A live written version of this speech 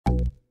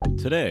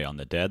Today on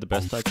the Dad the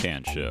Best I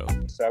Can show.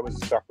 So I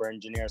was a software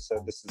engineer,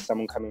 so this is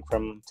someone coming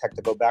from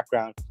technical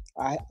background.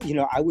 I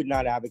would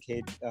not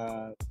advocate,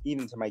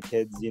 even to my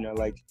kids,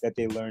 like that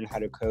they learn how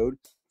to code.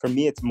 For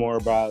me, it's more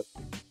about,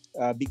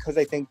 because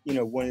I think,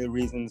 one of the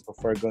reasons,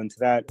 before I go into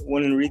that,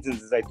 one of the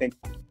reasons is I think,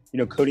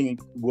 coding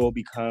will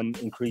become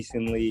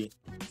increasingly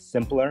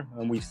simpler.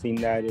 And we've seen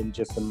that in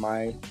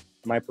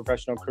my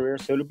professional career.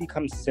 So it'll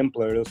become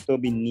simpler. It'll still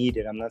be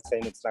needed. I'm not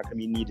saying it's not going to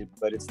be needed,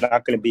 but it's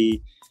not going to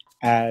be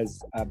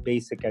as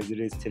basic as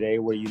it is today,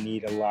 where you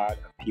need a lot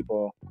of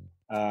people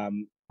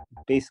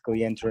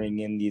basically entering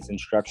in these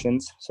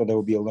instructions. So there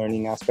will be a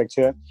learning aspect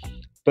to it.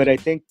 But I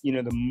think,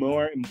 the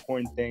more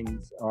important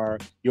things are,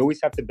 you always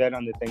have to bet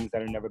on the things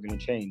that are never going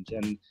to change.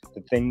 And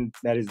the thing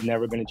that is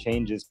never going to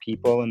change is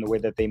people and the way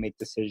that they make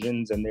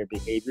decisions and their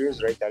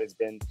behaviors, right? That has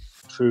been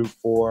true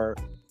for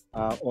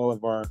all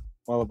of our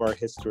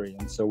history.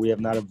 And so we have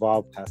not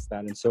evolved past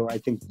that. And so I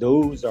think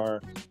those are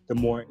the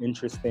more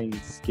interesting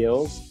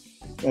skills.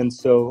 And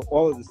so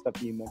all of the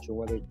stuff you mentioned,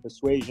 whether it's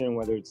persuasion,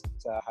 whether it's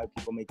how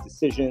people make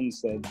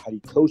decisions, and how do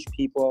you coach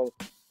people,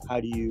 how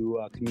do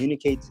you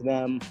communicate to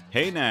them.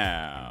 Hey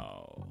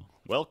now!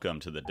 Welcome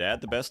to the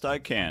Dad the Best I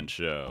Can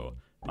show.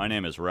 My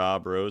name is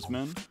Rob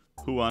Roseman.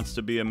 Who wants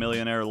to be a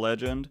millionaire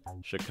legend?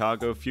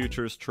 Chicago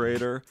futures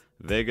trader,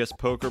 Vegas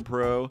poker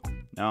pro.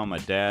 Now I'm a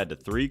dad to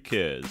 3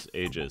 kids,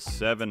 ages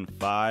 7,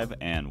 5,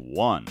 and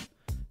 1.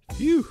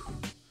 Phew!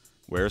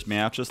 Wears me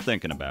out just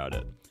thinking about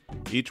it.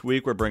 Each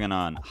week we're bringing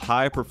on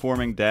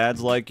high-performing dads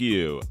like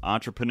you,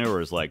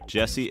 entrepreneurs like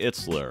Jesse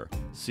Itzler,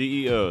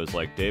 CEOs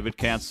like David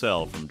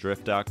Cancel from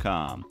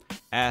Drift.com,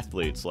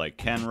 athletes like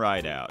Ken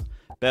Rideout,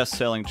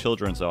 best-selling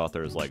children's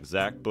authors like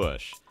Zach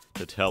Bush,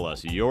 to tell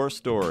us your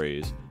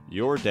stories,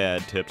 your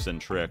dad tips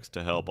and tricks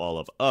to help all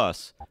of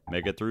us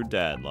make it through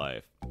dad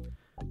life.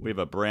 We have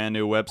a brand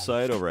new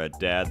website over at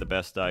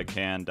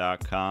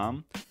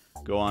dadthebestican.com.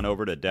 Go on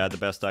over to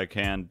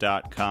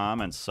dadthebestican.com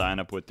and sign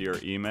up with your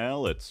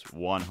email. It's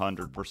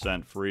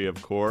 100% free,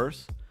 of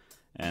course.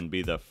 And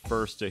be the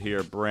first to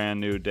hear brand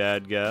new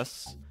dad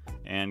guests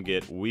and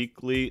get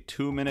weekly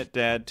 2-minute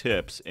dad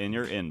tips in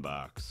your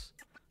inbox.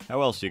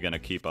 How else are you going to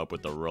keep up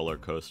with the roller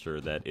coaster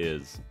that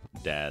is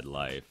dad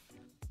life?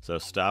 So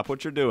stop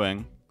what you're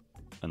doing,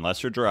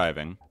 unless you're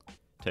driving.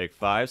 Take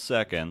 5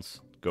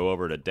 seconds, go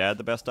over to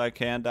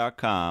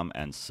dadthebestican.com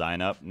and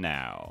sign up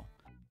now.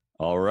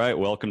 All right,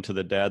 welcome to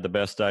the Dad the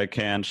Best I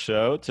Can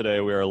show.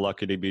 Today we are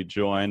lucky to be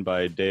joined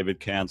by David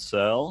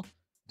Cancel.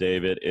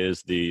 David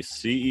is the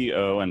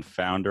CEO and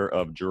founder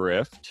of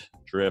Drift.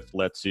 Drift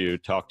lets you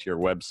talk to your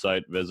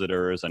website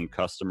visitors and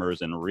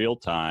customers in real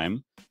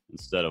time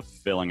instead of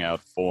filling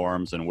out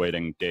forms and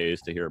waiting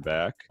days to hear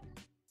back.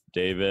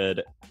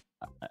 David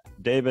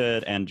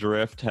and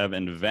Drift have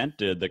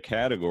invented the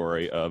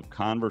category of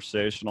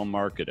conversational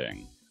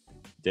marketing.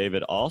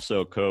 David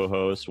also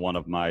co-hosts one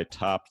of my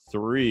top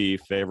 3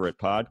 favorite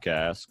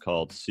podcasts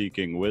called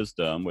Seeking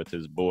Wisdom with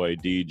his boy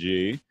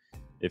DG.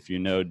 If you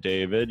know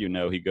David, you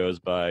know he goes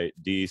by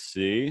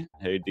DC.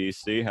 Hey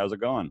DC, how's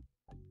it going?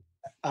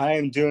 I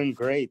am doing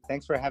great.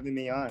 Thanks for having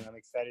me on. I'm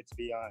excited to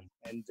be on.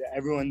 And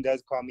everyone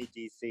does call me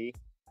DC,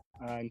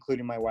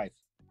 including my wife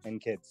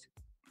and kids.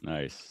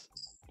 Nice.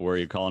 Where are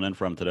you calling in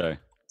from today?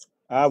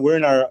 We're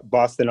in our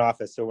Boston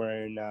office, so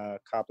we're in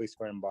Copley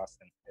Square in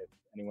Boston, if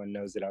anyone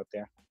knows it out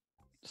there.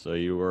 So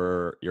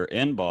you're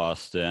in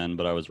Boston,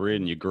 but I was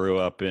reading you grew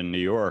up in New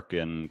York,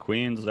 in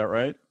Queens, is that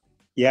right?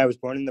 Yeah, I was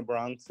born in the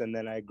Bronx, and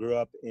then I grew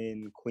up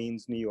in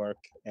Queens, New York,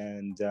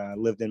 and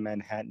lived in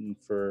Manhattan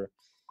for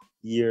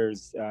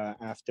years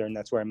after, and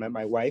that's where I met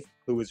my wife,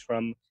 who was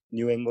from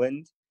New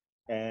England,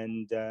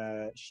 and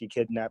she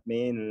kidnapped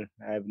me, and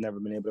I've never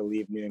been able to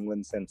leave New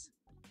England since.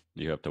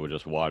 You have to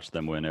just watch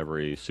them win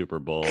every Super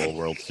Bowl,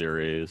 World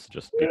Series,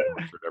 just get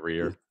tortured every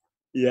year.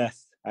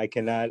 Yes, I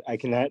cannot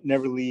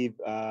never leave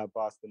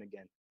Boston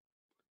again.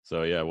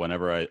 So yeah,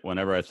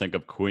 whenever I think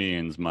of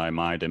Queens, my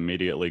mind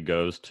immediately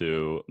goes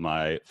to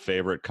my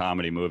favorite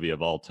comedy movie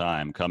of all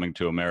time, Coming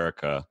to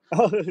America.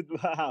 Oh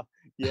wow,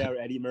 yeah,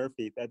 Eddie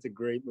Murphy. That's a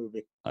great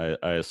movie. I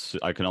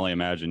can only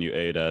imagine you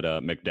ate at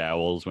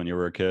McDowell's when you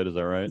were a kid. Is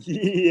that right?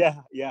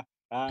 Yeah.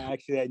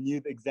 Actually, I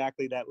knew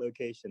exactly that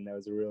location. That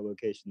was a real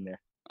location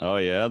there. Oh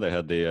yeah, they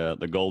had the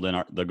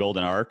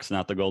golden arcs,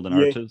 not the golden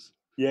Yeah. arches.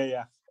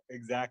 Yeah,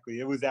 exactly.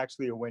 It was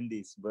actually a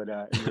Wendy's, but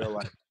in real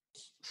life.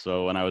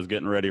 So when I was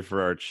getting ready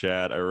for our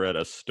chat, I read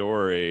a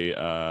story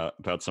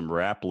about some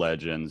rap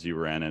legends you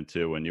ran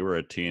into when you were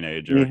a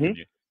teenager.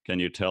 Mm-hmm. Can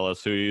you tell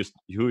us who you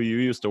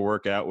used to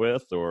work out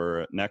with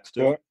or next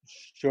to?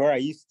 Sure. I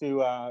used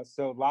to.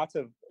 So lots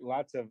of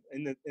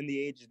in the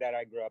age that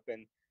I grew up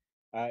in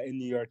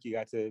New York, you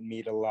got to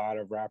meet a lot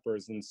of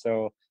rappers, and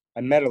so I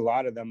met a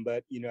lot of them.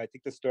 But I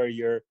think the story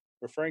you're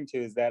referring to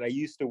is that I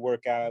used to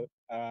work out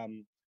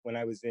when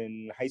I was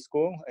in high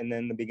school and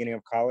then the beginning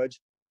of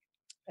college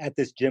at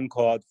this gym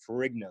called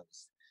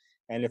Ferrigno's.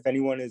 And if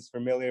anyone is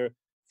familiar,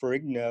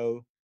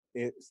 Ferrigno,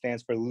 it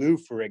stands for Lou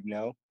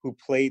Ferrigno, who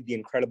played the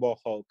Incredible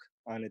Hulk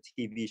on a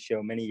TV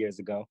show many years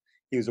ago.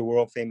 He was a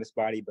world famous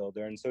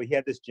bodybuilder. And so he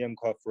had this gym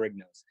called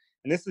Ferrigno's.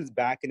 And this is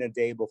back in the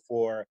day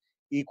before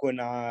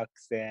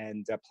Equinox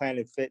and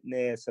Planet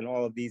Fitness and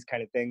all of these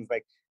kind of things.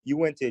 Like you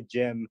went to a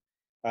gym,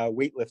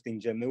 weightlifting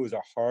gym. It was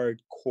a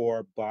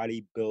hardcore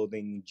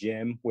bodybuilding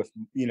gym with,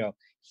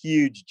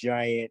 huge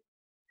giant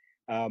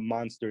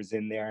monsters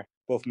in there,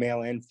 both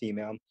male and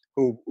female,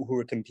 who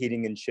were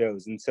competing in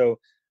shows. And so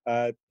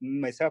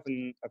myself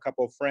and a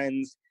couple of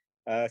friends,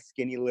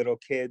 skinny little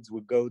kids,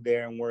 would go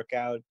there and work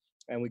out.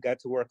 And we got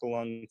to work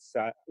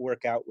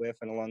out with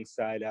and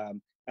alongside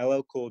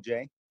LL Cool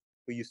J,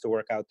 who used to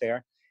work out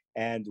there,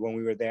 and when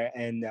we were there,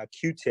 and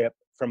Q-Tip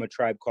from A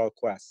Tribe Called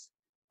Quest.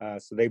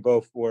 So they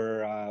both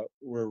were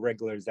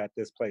regulars at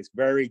this place.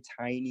 Very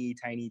tiny,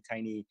 tiny,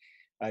 tiny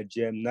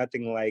gym.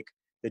 Nothing like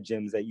the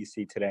gyms that you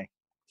see today.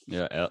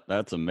 Yeah,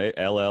 that's amazing.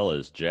 LL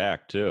is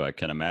Jack too. I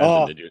can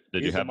imagine. Oh, Did you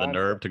he's a have the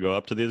nerve monster. to go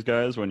up to these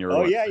guys when you were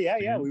Oh what, yeah, yeah,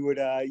 yeah. 16?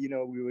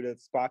 We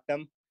would spot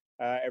them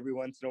every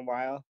once in a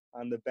while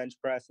on the bench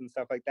press and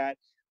stuff like that.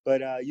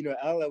 But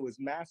Ella was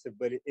massive.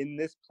 But in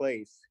this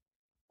place,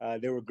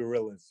 there were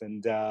gorillas,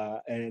 and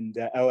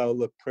LL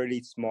looked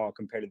pretty small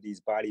compared to these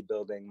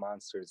bodybuilding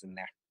monsters in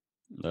there.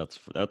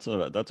 That's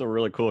a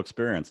really cool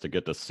experience to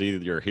get to see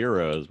your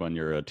heroes when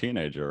you're a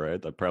teenager,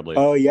 right? That probably.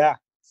 Oh yeah,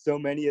 so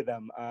many of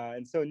them.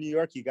 And so in New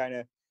York,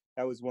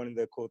 that was one of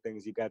the cool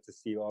things. You got to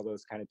see all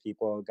those kind of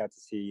people. Got to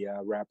see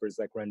rappers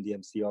like Run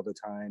DMC all the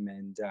time,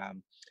 and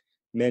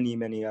many,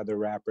 many other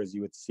rappers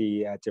you would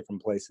see at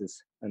different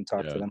places and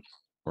talk Yeah, to them.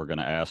 we're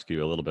gonna ask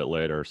you a little bit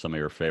later some of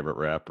your favorite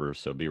rappers,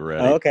 so be Oh,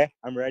 ready. okay,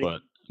 I'm ready.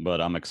 But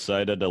but I'm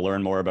excited to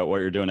learn more about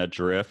what you're doing at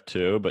Drift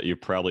too. But you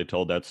probably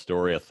told that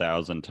story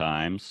 1,000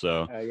 times.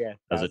 So Yeah,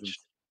 as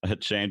thousands. a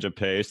change of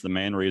pace, the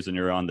main reason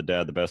you're on the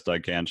Dad the Best I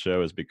Can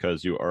show is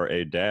because you are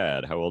a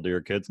dad. How old are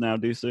your kids now,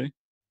 DC?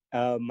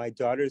 My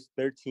daughter's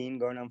 13,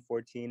 going on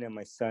 14, and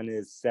my son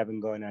is 7,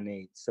 going on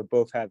 8. So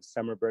both have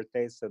summer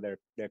birthdays, so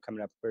they're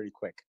coming up pretty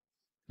quick.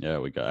 Yeah,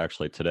 we got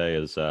actually today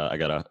is I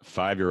got a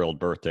 5-year-old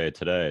birthday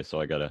today, so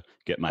I got to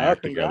get my Oh,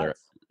 act together.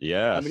 congrats! How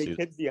Yes, many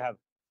kids do you have?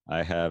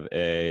 I have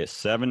a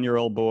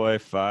 7-year-old boy,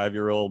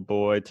 5-year-old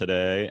boy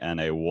today, and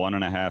a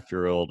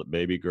 1.5-year-old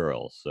baby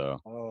girl. So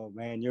Oh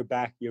man, you're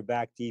back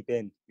deep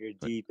in. You're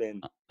deep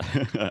in.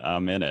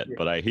 I'm in it.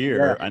 But I Yeah,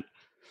 hear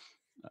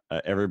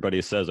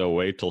everybody says, "Oh,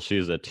 wait till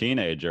she's a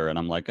teenager," and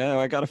I'm like, "Oh,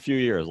 I got a few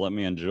years. Let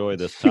me enjoy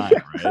this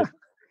time." Right?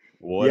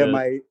 What yeah. is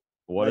My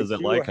what my is it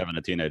two. like having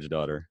a teenage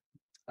daughter?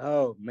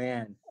 Oh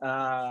man,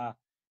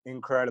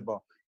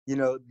 incredible.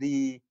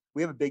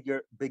 We have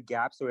a big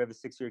gap, so we have a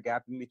 6-year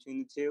gap in between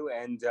the two,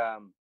 and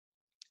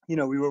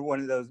we were one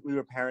of those. We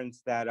were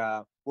parents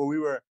that, we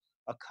were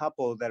a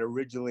couple that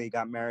originally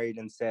got married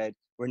and said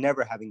we're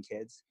never having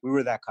kids. We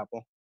were that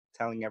couple,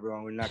 telling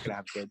everyone we're not going to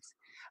have kids,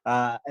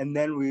 and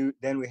then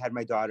we had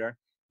my daughter.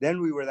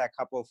 Then we were that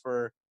couple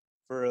for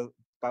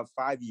about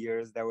 5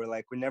 years that were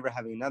like we're never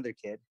having another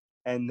kid,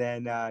 and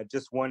then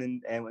just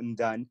one and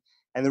done.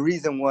 And the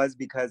reason was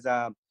because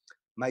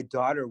my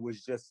daughter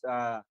was just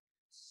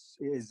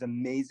is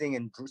amazing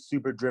and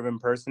super driven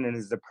person, and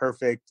is the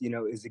perfect,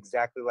 is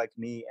exactly like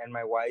me and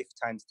my wife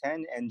times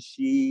 10. And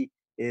she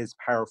is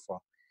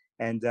powerful,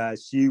 and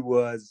she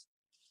was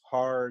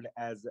hard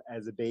as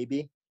a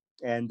baby,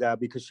 and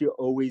because she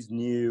always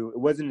knew. It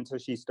wasn't until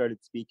she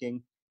started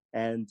speaking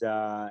and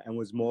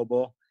was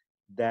mobile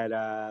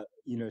that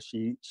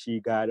she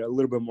got a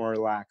little bit more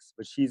relaxed.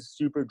 But she's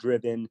super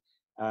driven,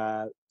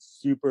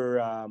 super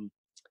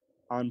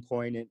on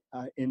point,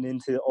 and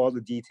into all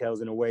the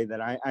details in a way that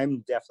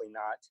I'm definitely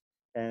not.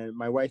 And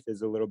my wife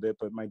is a little bit,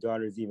 but my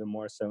daughter is even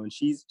more so. And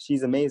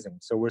she's amazing.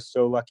 So we're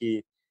so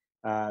lucky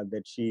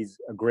that she's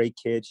a great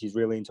kid. She's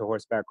really into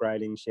horseback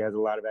riding. She has a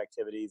lot of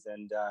activities,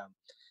 and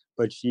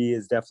but she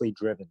is definitely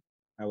driven.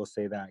 I will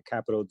say that,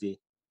 capital D.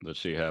 Does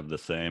she have the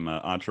same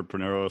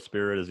entrepreneurial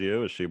spirit as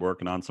you? Is she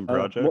working on some Oh,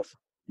 more, projects?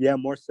 yeah,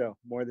 more so,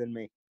 more than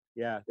me.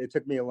 Yeah, it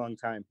took me a long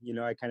time.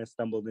 I kind of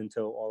stumbled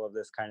into all of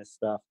this kind of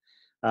stuff.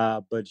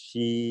 But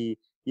she,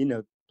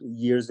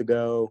 years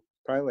ago,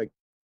 probably like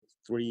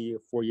 3 or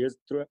 4 years,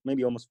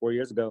 maybe almost 4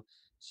 years ago,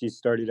 she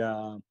started.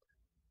 Uh,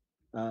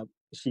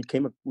 she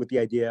came up with the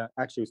idea.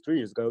 Actually, it was 3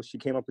 years ago. She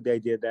came up with the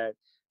idea that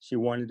she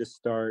wanted to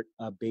start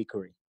a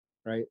bakery,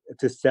 right,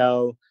 to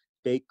sell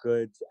baked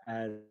goods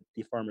at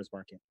the farmers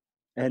market.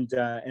 And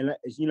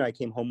I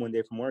came home one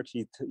day from work.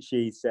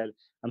 She said,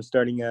 "I'm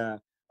starting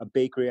a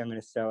bakery. I'm going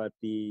to sell at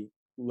the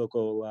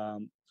local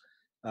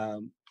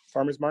um,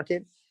 farmers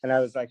market." And I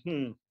was like,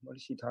 what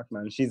is she talking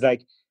about? And she's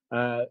like,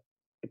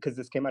 because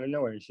this came out of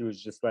nowhere. And she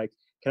was just like,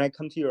 "Can I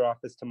come to your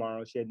office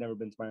tomorrow?" She had never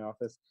been to my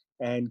office.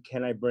 "And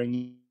can I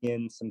bring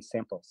in some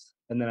samples?"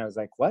 And then I was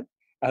like, "What?"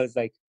 I was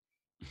like,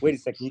 "Wait a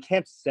second, you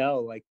can't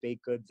sell like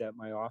baked goods at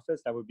my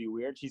office. That would be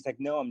weird." She's like,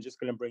 "No, I'm just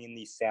going to bring in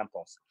these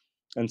samples."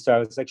 And so I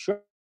was like,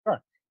 "Sure."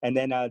 And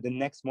then the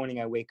next morning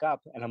I wake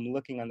up and I'm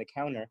looking on the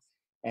counter,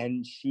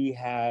 and she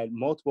had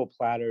multiple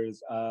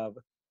platters of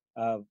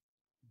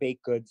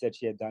baked goods that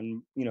she had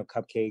done,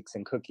 cupcakes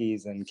and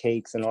cookies and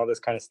cakes and all this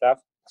kind of stuff.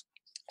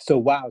 So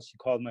wow, she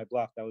called my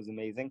bluff. That was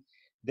amazing.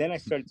 Then I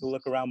started to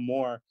look around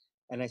more,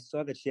 and I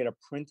saw that she had a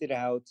printed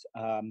out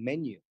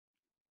menu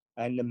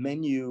and the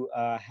menu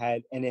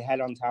it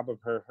had on top of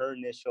her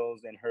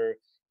initials and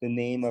the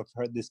name of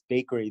her this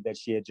bakery that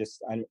she had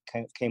just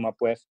came up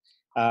with,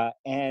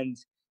 and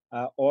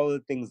all the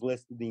things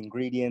listed, the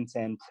ingredients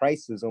and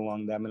prices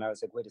along them. And I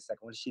was like, wait a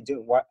second, what is she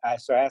doing?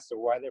 So I asked her,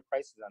 why are there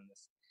prices on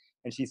this?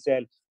 And she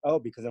said, oh,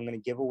 because I'm going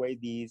to give away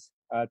these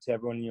to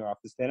everyone in your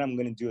office. Then I'm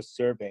going to do a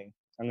survey.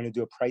 I'm going to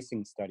do a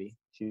pricing study,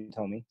 she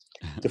told me,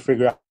 to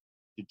figure out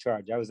to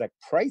charge. I was like,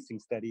 pricing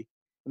study?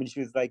 I mean, she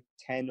was like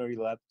 10 or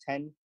 11,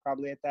 10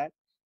 probably at that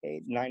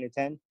age, 9 or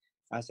 10.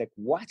 I was like,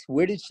 what?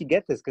 Where did she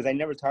get this? Because I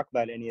never talk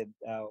about any of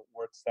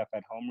work stuff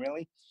at home,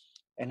 really.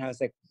 And I was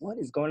like, what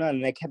is going on?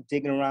 And I kept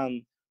digging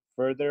around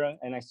further,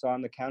 and I saw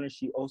on the counter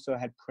she also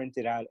had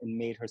printed out and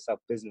made herself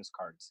business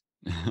cards.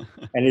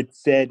 And it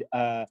said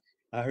her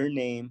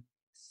name,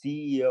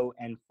 CEO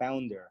and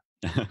founder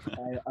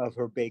of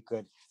her baked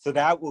good. So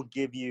that will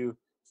give you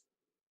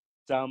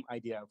some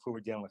idea of who we're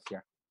dealing with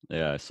here.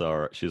 Yeah, I saw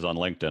her. She's on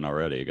LinkedIn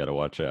already. You got to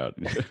watch out.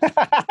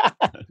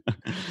 That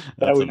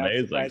That's would not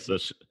amazing. surprise me.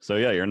 So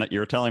yeah,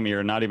 you're telling me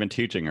you're not even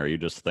teaching her. You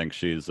just think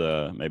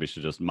maybe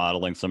she's just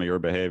modeling some of your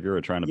behavior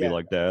or trying to be Yeah,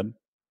 like dad.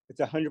 it's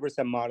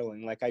 100%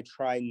 modeling. Like I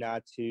try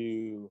not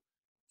to,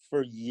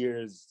 for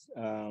years,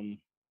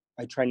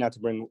 I try not to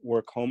bring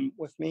work home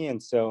with me,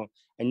 and so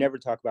I never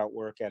talk about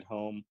work at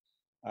home,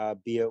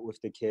 be it with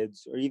the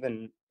kids or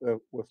even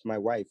with my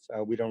wife.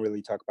 We don't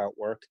really talk about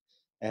work,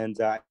 and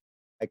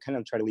I kind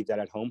of try to leave that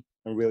at home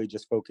and really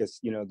just focus,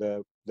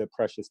 the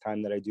precious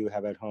time that I do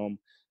have at home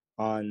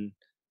on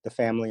the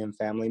family and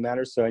family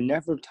matters. So I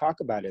never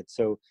talk about it.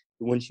 So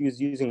when she was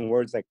using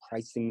words like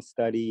pricing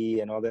study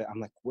and all that, I'm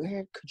like,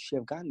 where could she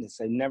have gotten this?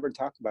 I never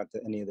talked about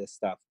any of this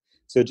stuff.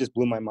 So it just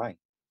blew my mind.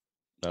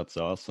 That's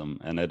awesome,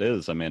 and it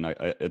is. I mean,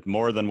 it's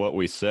more than what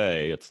we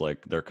say. It's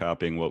like they're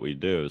copying what we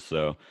do.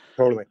 So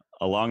Totally.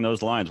 along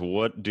those lines,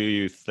 what do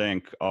you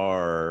think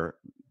are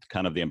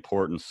kind of the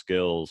important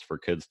skills for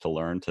kids to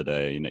learn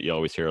today? You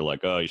always hear like,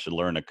 oh, you should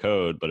learn to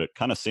code, but it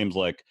kind of seems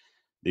like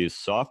these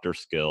softer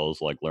skills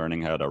like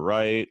learning how to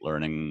write,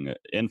 learning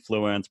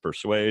influence,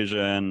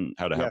 persuasion,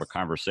 how to have a Yes.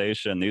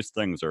 conversation, these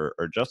things are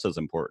just as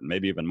important,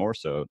 maybe even more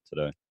so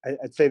today.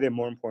 I'd say they're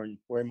more important,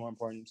 way more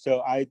important.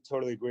 So I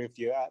totally agree with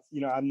you.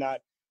 I'm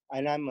not,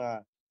 and I'm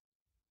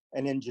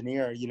an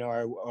engineer,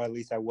 or at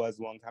least I was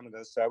a long time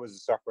ago. So I was a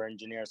software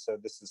engineer. So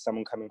this is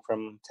someone coming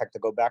from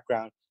technical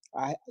background.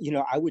 I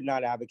would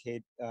not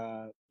advocate,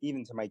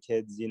 even to my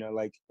kids,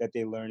 like that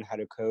they learn how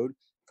to code.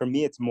 For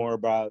me, it's more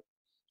about,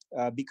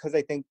 because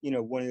I think,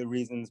 one of the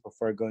reasons,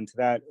 before I go into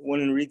that,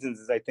 one of the reasons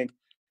is I think,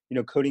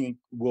 coding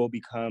will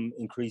become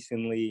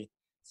increasingly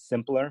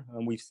simpler.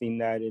 And we've seen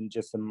that in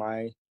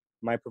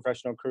my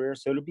professional career.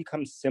 So it'll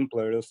become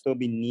simpler. It'll still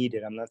be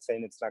needed. I'm not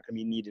saying it's not going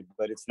to be needed,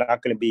 but it's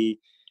not going to be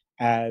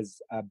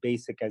as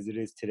basic as it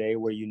is today,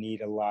 where you need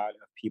a lot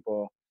of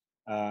people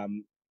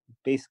um,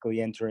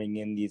 basically entering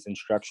in these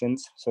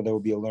instructions. So there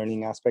will be a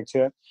learning aspect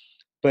to it.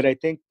 But I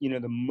think, the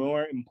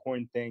more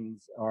important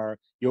things are,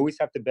 you always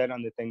have to bet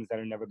on the things that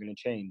are never going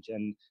to change.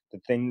 And the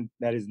thing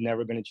that is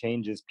never going to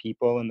change is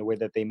people and the way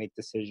that they make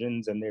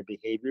decisions and their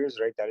behaviors,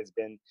 right? That has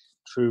been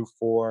true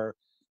for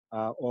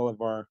all of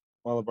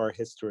our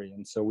history.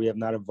 And so we have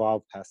not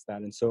evolved past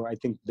that. And so I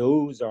think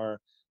those are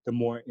the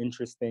more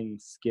interesting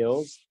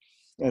skills.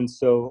 And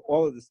so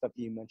all of the stuff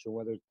that you mentioned,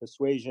 whether it's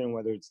persuasion,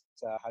 whether it's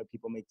how do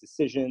people make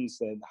decisions,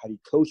 and how do you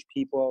coach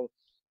people,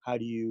 how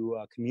do you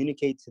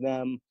communicate to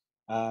them,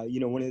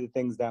 one of the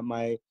things that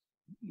my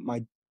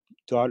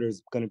daughter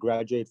is going to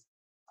graduate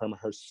from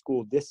her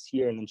school this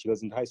year, and then she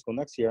goes into high school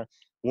next year.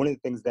 One of the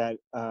things that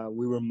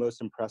we were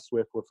most impressed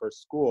with her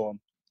school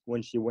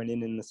when she went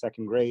in the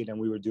second grade, and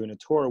we were doing a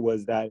tour,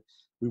 was that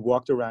we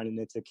walked around, and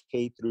it's a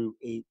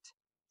K-8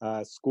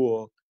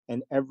 school,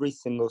 and every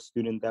single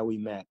student that we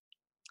met,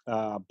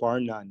 bar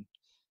none,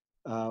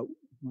 uh,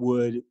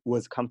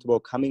 was comfortable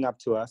coming up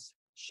to us,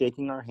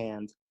 shaking our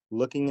hand,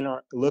 looking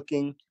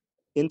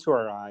into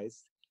our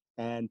eyes,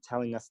 and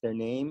telling us their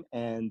name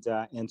and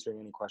answering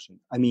any question.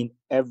 I mean,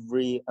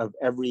 every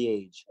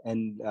age,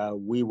 and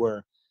we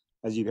were,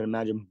 as you can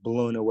imagine,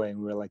 blown away. And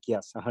we were like,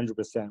 yes,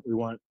 100%. We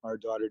want our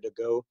daughter to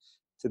go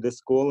to this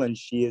school, and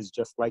she is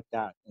just like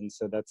that. And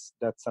so that's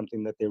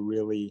something that they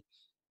really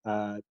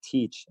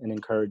teach and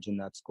encourage in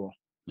that school.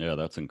 Yeah,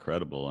 that's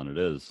incredible. And it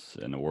is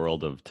in a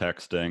world of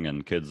texting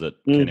and kids that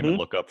can't even Mm-hmm.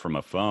 look up from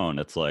a phone.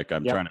 It's like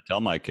I'm Yep. trying to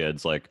tell my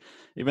kids, like,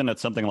 even at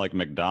something like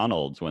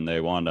McDonald's, when they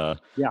want to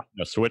Yeah.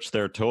 switch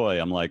their toy,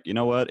 I'm like, you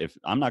know what? If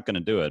I'm not going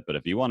to do it, but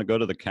if you want to go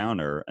to the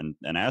counter and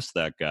ask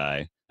that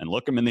guy and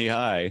look him in the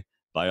eye,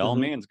 by all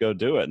Mm-hmm. means, go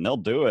do it. And they'll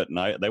do it.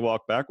 And they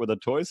walk back with a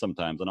toy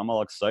sometimes. And I'm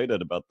all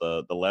excited about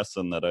the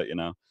lesson that,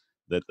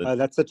 that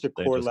That's such a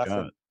they core just got.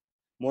 lesson.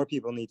 More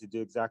people need to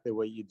do exactly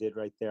what you did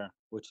right there,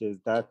 which is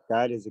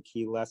that is a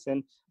key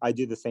lesson. I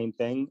do the same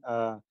thing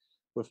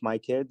with my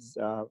kids,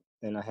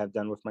 and I have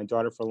done with my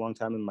daughter for a long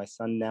time, and my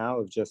son now,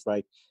 of just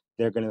like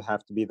they're going to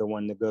have to be the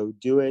one to go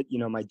do it.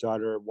 My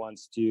daughter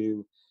wants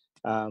to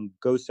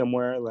go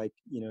somewhere, like,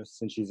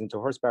 since she's into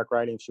horseback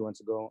riding, if she wants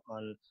to go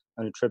on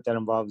a trip that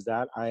involves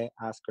that, I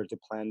ask her to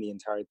plan the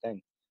entire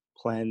thing,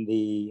 plan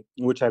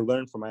which I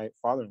learned from my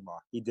father-in-law.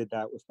 He did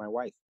that with my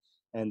wife,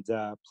 and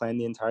plan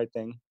the entire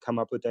thing, come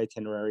up with the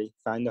itinerary,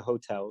 find the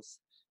hotels.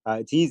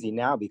 It's easy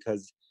now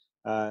because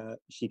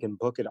she can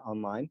book it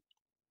online.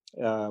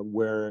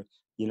 Where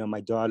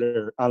my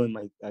daughter, I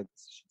mean, I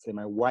should say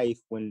my wife,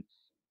 when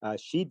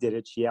she did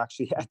it, she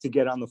actually had to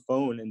get on the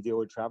phone and deal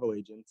with travel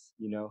agents,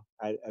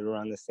 at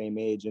around the same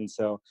age. And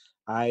so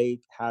I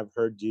have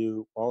her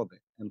do all of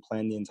it and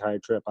plan the entire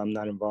trip. I'm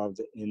not involved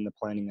in the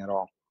planning at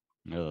all.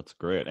 Yeah, that's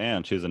great.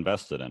 And she's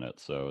invested in it,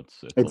 so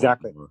it's a lot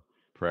Exactly. more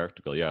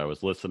practical. Yeah, I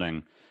was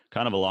listening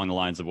kind of along the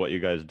lines of what you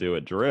guys do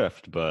at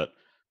Drift, but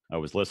I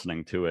was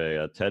listening to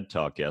a TED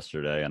talk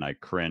yesterday and I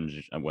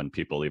cringe when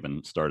people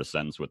even start a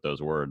sentence with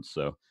those words.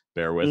 So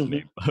bear with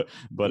me. Hmm.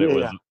 But Yeah,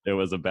 yeah. it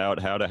was about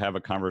how to have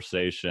a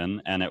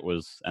conversation, and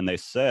they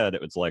said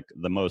it was like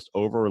the most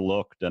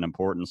overlooked and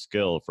important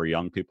skill for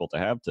young people to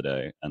have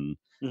today. And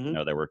Hmm.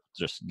 they were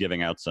just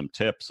giving out some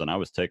tips and I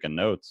was taking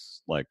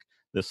notes like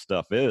this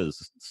stuff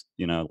is,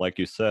 like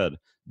you said,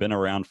 been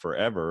around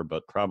forever,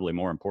 but probably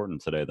more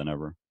important today than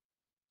ever.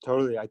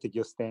 Totally. I think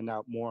you'll stand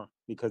out more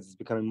because it's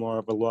becoming more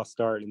of a lost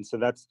art. And so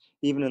that's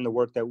even in the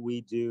work that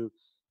we do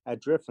at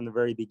Drift. From the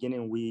very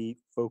beginning, we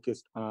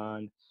focused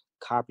on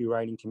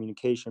copywriting,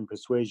 communication,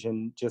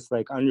 persuasion, just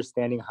like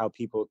understanding how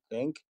people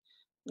think.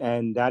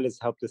 And that has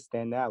helped us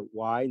stand out.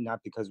 Why?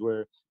 Not because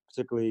we're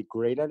particularly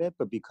great at it,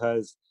 but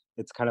because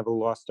it's kind of a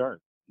lost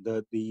art.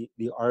 The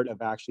art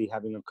of actually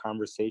having a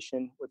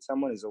conversation with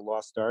someone is a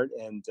lost art,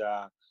 and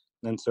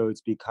so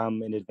it's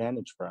become an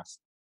advantage for us.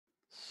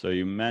 So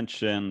you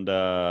mentioned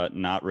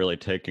not really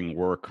taking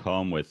work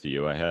home with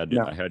you. I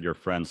No. had your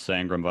friend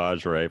Sangram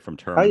Vajre from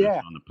Oh Terminus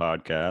yeah, on the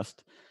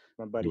podcast.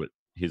 my buddy.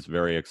 He's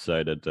very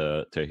excited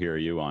to hear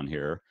you on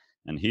here,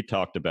 and he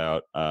talked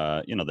about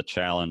the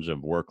challenge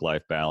of work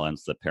life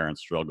balance that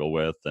parents struggle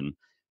with, and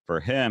for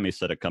him, he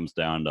said it comes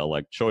down to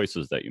like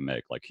choices that you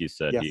make. Like he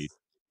said, Yes.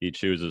 he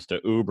chooses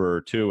to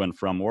Uber to and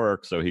from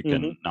work so he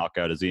Hmm. can knock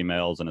out his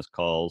emails and his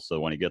calls, so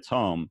when he gets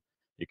home,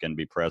 he can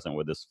be present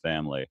with his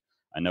family.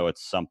 I know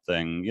it's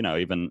something,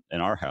 even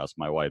in our house,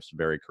 my wife's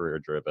very career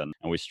driven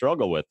and we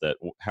struggle with it.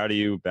 How do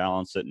you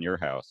balance it in your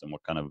house, and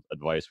what kind of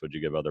advice would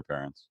you give other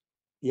parents?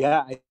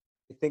 Yeah, I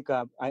think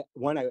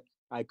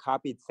I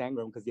copied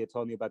Sangram because he had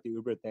told me about the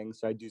Uber thing,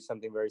 so I do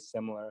something very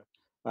similar.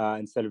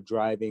 Instead of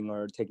driving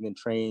or taking the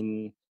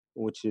train,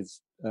 which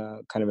is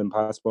kind of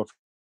impossible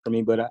for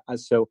me, but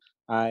so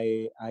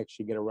I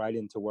actually get a ride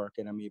into work,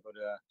 and I'm able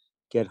to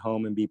get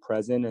home and be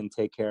present and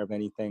take care of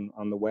anything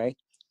on the way.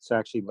 So I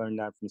actually learned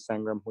that from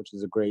Sangram, which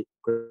is a great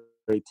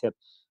tip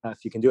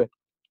if you can do it.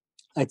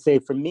 I'd say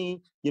for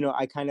me,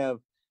 I kind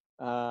of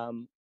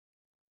um,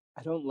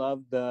 I don't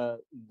love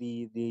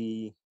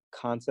the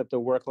concept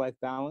of work life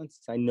balance.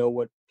 I know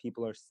what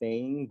people are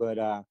saying, but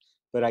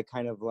I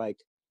kind of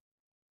like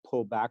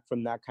pull back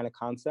from that kind of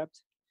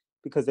concept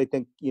because I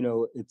think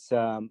it's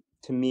to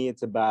me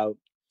it's about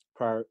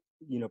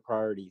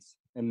priorities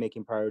and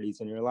making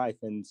priorities in your life,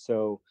 and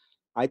so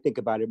I think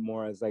about it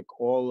more as like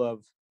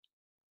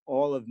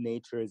all of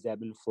nature is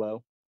ebb and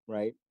flow,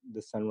 right?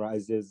 The sun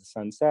rises, the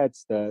sun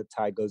sets, the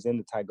tide goes in,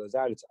 the tide goes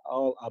out. It's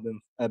all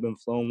ebb and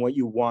flow. And what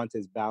you want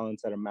is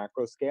balance at a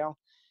macro scale.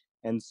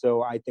 And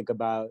so I think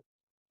about,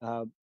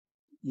 uh,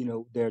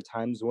 there are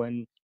times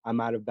when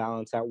I'm out of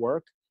balance at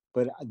work,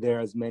 but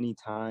there's many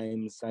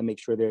times I make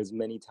sure there's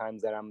many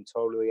times that I'm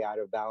totally out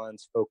of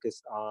balance,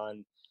 focused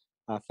on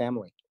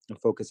family and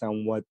focus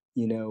on what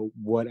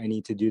I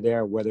need to do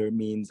there, whether it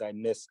means I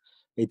miss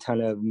a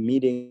ton of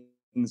meetings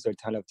or a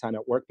ton of time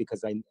at work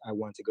because I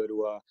want to go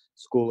to a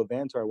school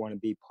event or I want to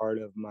be part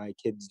of my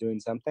kids doing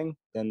something,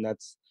 then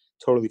that's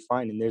totally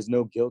fine. And there's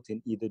no guilt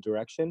in either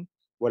direction.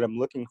 What I'm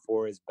looking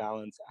for is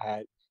balance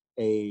at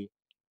a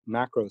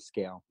macro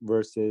scale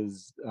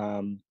versus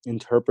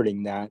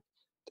interpreting that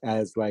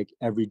as like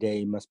every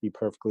day must be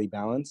perfectly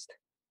balanced.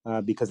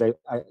 Because I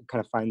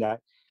kind of find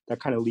that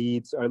kind of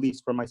leads, or at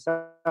least for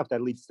myself,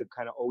 that leads to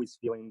kind of always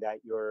feeling that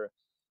you're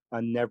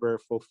never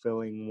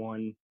fulfilling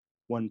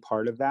one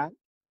part of that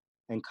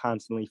and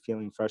constantly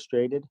feeling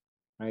frustrated,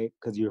 right?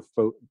 Because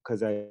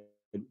because I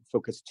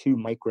focus too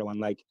micro on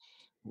like,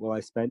 well, I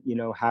spent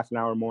half an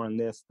hour more on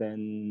this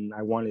than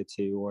I wanted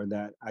to, or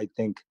that I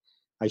think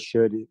I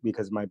should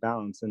because of my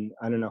balance. And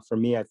I don't know. For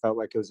me, I felt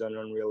like it was an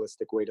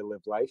unrealistic way to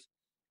live life,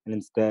 and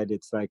instead,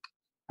 it's like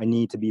I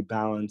need to be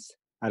balanced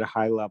at a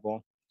high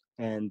level,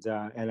 and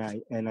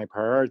I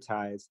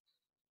prioritize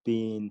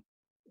being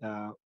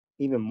uh,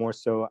 even more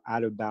so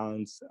out of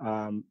balance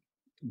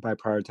by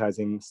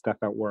prioritizing stuff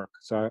at work.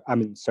 So I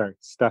mean, sorry,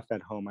 stuff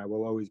at home. I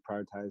will always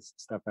prioritize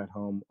stuff at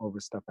home over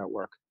stuff at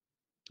work.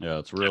 Yeah,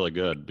 it's really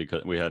good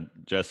because we had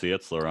Jesse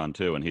Itzler on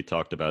too, and he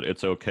talked about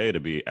it's okay to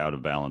be out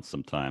of balance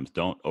sometimes.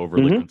 Don't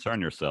overly Hmm.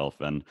 concern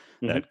yourself. And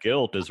Hmm. that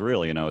guilt is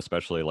real,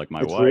 especially like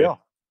my It's wife.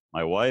 real.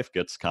 My wife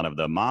gets kind of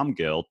the mom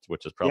guilt,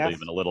 which is probably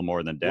even Yes. a little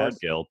more than dad Worse.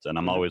 guilt. And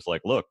I'm Hmm. always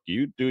like, look,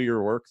 you do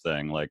your work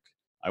thing. Like,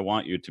 I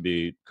want you to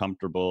be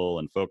comfortable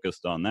and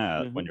focused on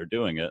that when Hmm. you're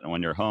doing it. And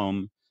when you're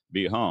home,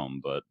 be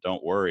home, but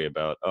don't worry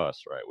about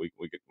us, right?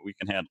 We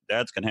can handle,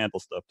 dads can handle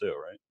stuff too,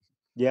 right?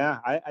 Yeah,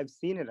 I've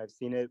seen it. I've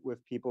seen it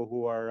with people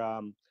who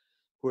are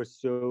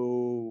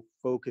so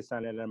focused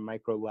on it at a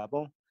micro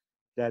level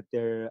that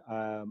they're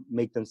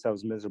make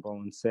themselves miserable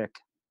and sick.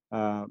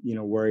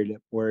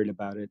 Worried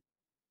about it,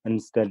 and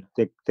instead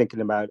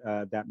thinking about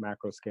that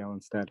macro scale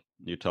instead.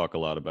 You talk a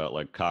lot about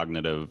like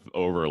cognitive Yep.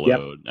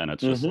 overload, and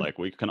it's just Mm-hmm. like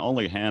we can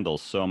only handle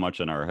so much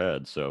in our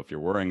head. So if you're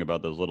worrying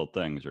about those little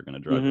things, you're going to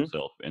drive Mm-hmm.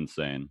 yourself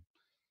insane.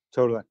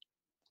 Totally.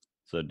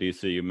 So,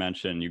 DC, you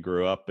mentioned you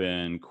grew up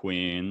in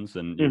Queens,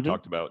 and you Mm-hmm.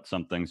 talked about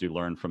some things you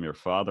learned from your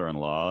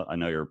father-in-law. I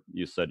know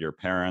you said your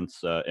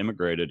parents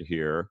immigrated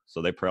here,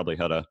 so they probably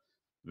had a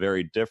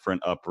very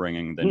different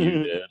upbringing than you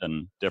did,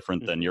 and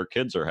different than your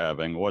kids are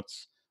having.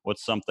 What's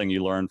something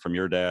you learned from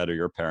your dad or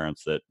your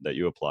parents that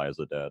you apply as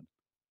a dad?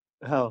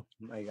 Oh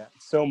my God,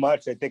 so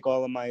much. I think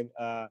all of my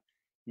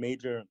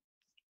major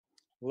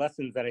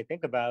lessons that I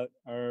think about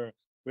are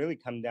really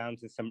come down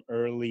to some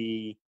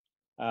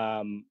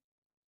um,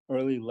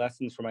 early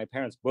lessons from my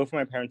parents. Both of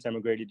my parents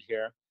emigrated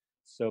here.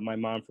 So my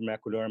mom from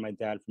Ecuador, my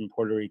dad from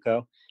Puerto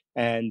Rico,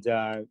 and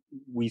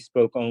we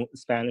spoke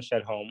Spanish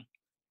at home.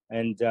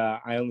 And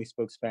I only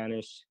spoke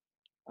Spanish.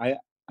 I,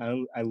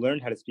 I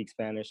learned how to speak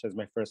Spanish as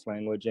my first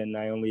language, and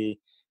I only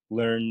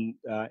learned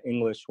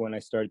English when I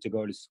started to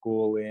go to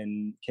school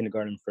in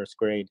kindergarten, first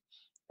grade.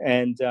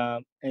 And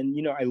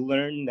I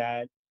learned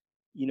that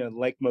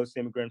like most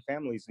immigrant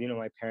families,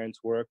 my parents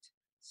worked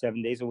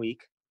 7 days a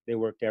week. They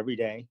worked every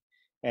day,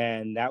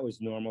 and that was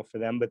normal for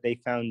them. But they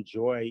found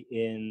joy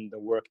in the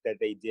work that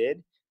they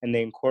did, and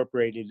they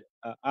incorporated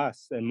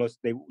us. And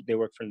they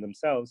worked for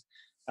themselves,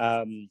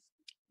 um,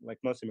 like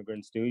most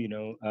immigrants do,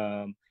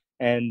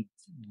 and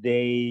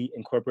they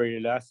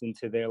incorporated us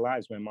into their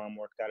lives. My mom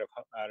worked out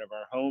of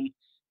our home,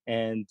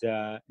 and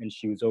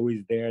she was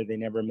always there. They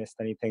never missed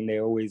anything. They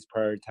always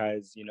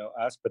prioritized,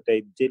 us. But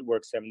they did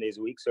work 7 days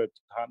a week, so it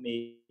taught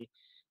me,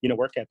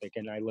 work ethic.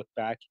 And I look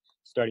back,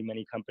 starting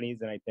many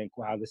companies, and I think,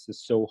 wow, this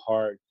is so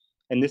hard.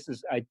 And this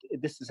is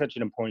such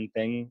an important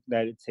thing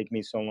that it took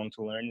me so long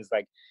to learn. Is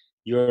like,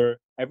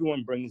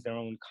 everyone brings their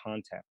own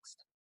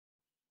context,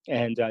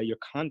 and your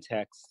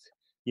context,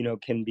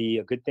 can be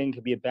a good thing,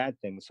 could be a bad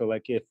thing. So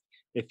like,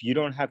 if you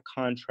don't have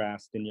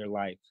contrast in your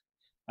life,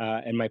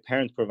 and my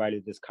parents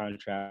provided this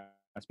contrast,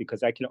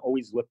 because I can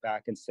always look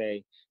back and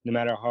say, no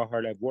matter how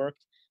hard I've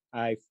worked,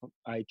 I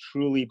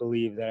truly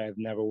believe that I've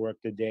never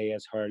worked a day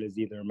as hard as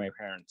either of my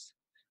parents.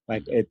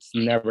 Like, Mhm. it's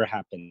never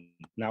happened,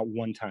 not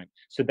one time.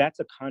 So that's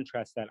a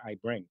contrast that I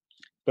bring.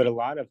 But a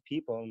lot of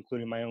people,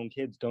 including my own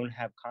kids, don't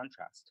have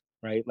contrast,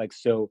 right? Like,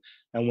 so,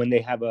 and when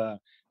they have a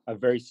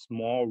very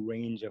small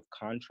range of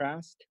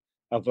contrast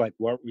of like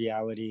what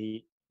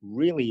reality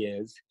really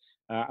is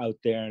out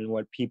there, and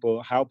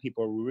how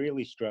people are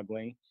really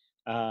struggling,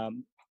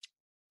 um,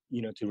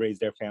 to raise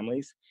their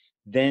families,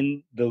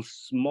 then the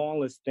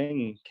smallest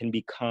thing can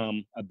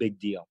become a big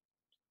deal.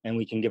 And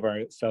we can give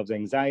ourselves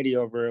anxiety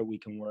over it. We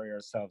can worry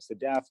ourselves to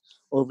death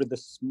over the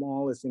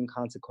smallest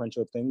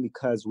inconsequential thing,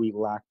 because we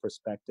lack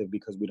perspective,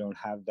 because we don't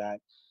have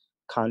that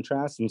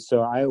contrast. And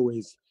so I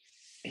always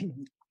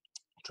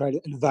try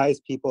to advise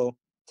people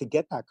to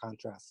get that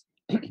contrast.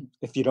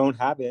 If you don't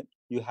have it,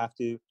 you have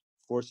to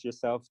force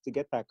yourself to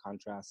get that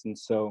contrast. And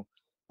so,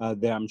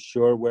 I'm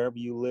sure wherever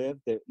you live,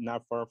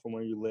 not far from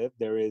where you live,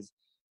 there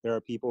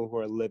are people who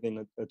are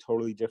living a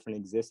totally different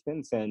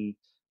existence, and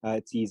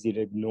it's easy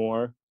to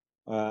ignore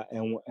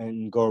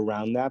and go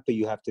around that. But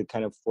you have to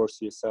kind of force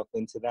yourself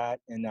into that,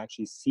 and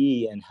actually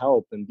see and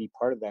help and be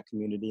part of that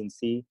community, and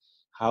see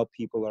how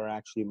people are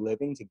actually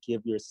living, to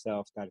give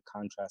yourself that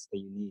contrast that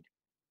you need.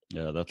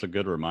 Yeah, that's a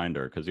good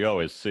reminder because you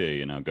always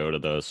see, go to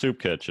the soup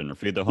kitchen or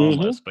feed the Hmm.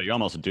 homeless, but you're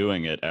almost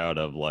doing it out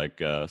of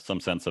like some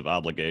sense of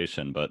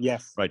obligation. But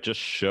Yes. right, just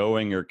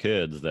showing your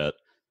kids that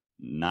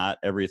not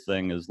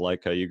everything is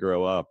like how you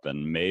grow up,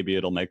 and maybe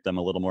it'll make them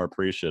a little more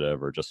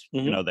appreciative, or just,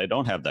 Hmm. they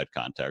don't have that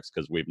context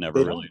because we've never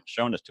They really don't.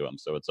 shown it to them.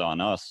 So it's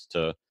on us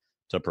to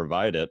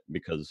provide it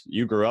because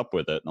you grew up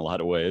with it in a lot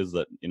of ways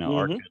that,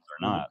 our Hmm. kids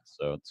are Hmm. not.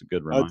 So it's a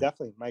good Oh, reminder.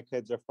 definitely. My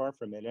kids are far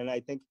from it, and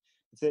I think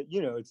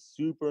it's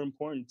super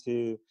important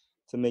to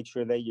make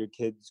sure that your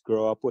kids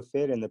grow up with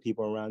it, and the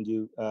people around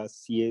you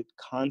see it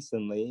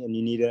constantly, and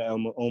you need it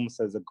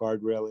almost as a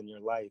guardrail in your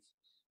life.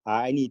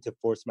 I need to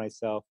force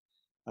myself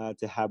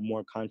to have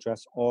more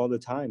contrast all the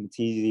time. It's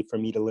easy for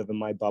me to live in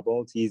my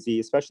bubble. It's easy,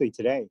 especially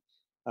today,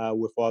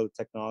 with all the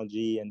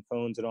technology and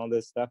phones and all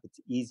this stuff. It's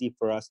easy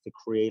for us to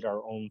create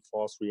our own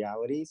false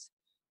realities.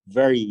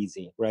 Very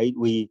easy, right?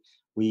 We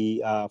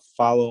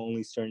follow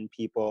only certain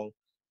people.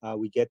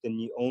 We get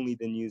only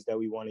the news that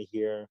we want to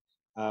hear.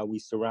 We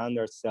surround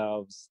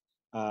ourselves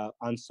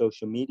on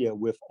social media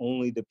with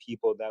only the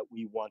people that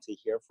we want to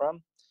hear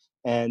from.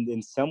 And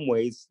in some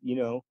ways,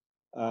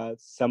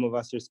 some of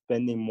us are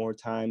spending more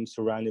time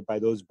surrounded by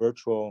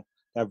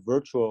that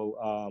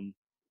virtual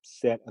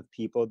set of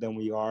people, than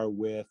we are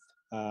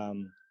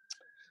um,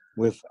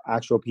 with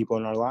actual people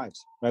in our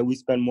lives, right? We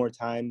spend more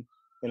time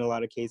in a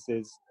lot of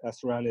cases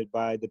surrounded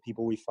by the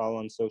people we follow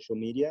on social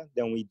media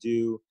than we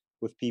do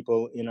with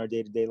people in our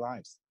day-to-day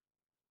lives.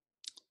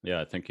 Yeah,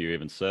 I think you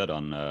even said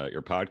on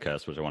your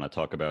podcast, which I want to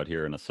talk about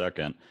here in a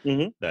second,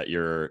 Hmm. that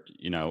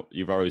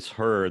you've always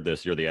heard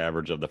this, you're the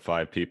average of the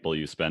 5 people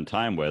you spend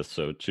time with,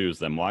 so choose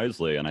them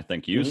wisely. And I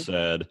think you Hmm.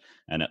 said,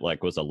 and it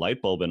like was a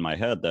light bulb in my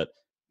head, that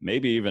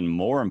maybe even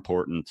more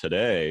important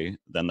today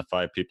than the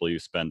 5 people you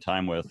spend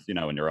time with, in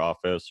your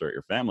office or at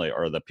your family,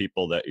 are the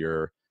people that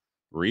you're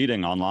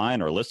reading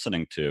online or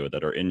listening to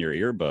that are in your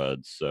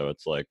earbuds. So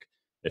it's like,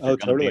 if you're Oh,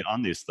 going to be totally.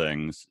 on these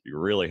things, you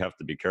really have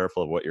to be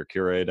careful of what you're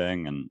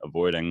curating and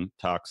avoiding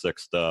toxic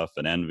stuff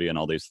and envy and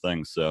all these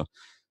things. So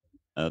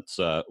that's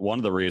one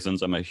of the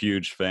reasons I'm a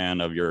huge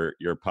fan of your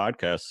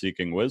podcast,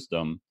 Seeking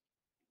Wisdom.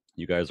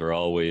 You guys are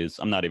always,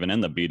 I'm not even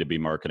in the B2B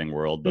marketing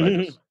world, but I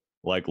just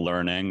like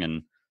learning.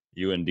 And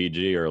you and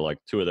DG are like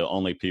two of the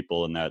only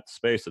people in that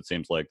space, it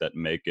seems like, that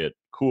make it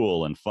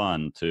cool and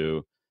fun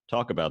to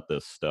talk about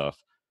this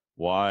stuff.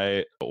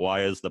 Why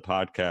is the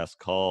podcast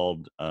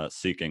called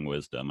Seeking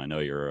Wisdom? I know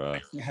you're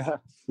Yeah,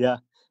 yeah.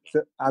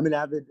 So I'm an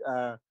avid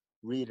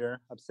reader,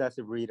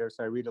 obsessive reader.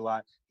 So I read a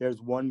lot.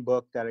 There's one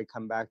book that I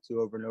come back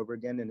to over and over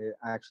again, and it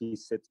actually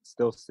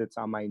still sits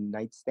on my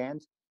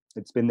nightstand.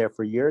 It's been there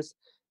for years,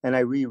 and I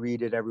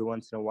reread it every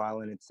once in a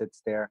while, and it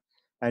sits there.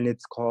 And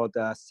it's called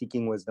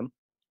Seeking Wisdom,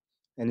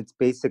 and it's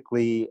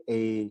basically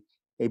a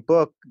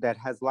book that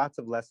has lots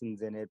of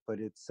lessons in it, but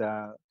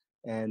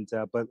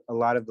but a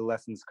lot of the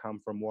lessons come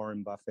from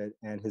Warren Buffett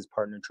and his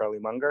partner Charlie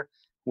Munger,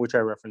 which I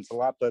reference a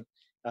lot. But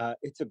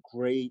it's a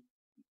great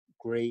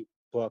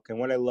book. And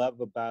what I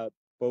love about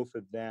both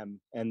of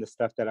them and the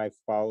stuff that I've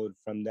followed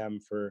from them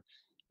for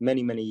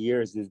many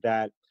years is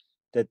that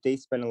they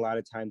spend a lot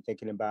of time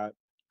thinking about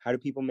how do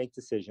people make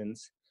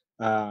decisions,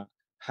 uh,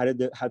 how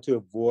to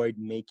avoid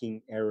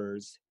making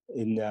errors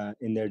in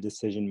their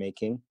decision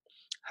making,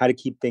 how to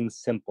keep things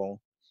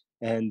simple,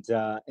 and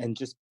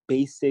just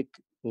basic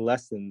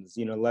lessons.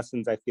 You know,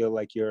 lessons I feel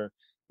like your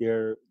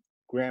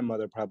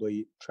grandmother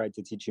probably tried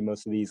to teach you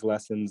most of these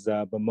lessons,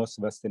 but most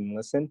of us didn't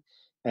listen.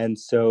 And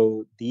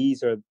so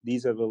these are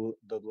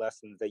the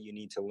lessons that you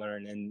need to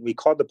learn. And we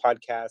called the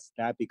podcast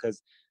that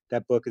because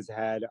that book has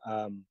had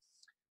a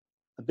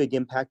big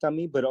impact on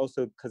me, but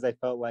also because I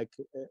felt like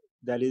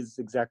that is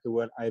exactly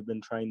what I've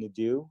been trying to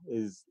do.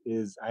 Is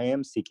I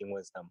am seeking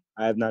wisdom.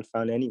 I have not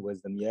found any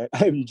wisdom yet.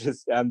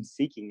 I'm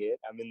seeking it.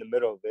 I'm in the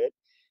middle of it,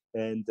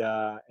 and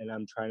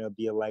I'm trying to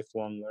be a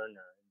lifelong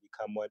learner and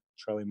become what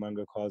Charlie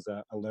Munger calls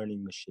a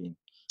learning machine.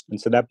 And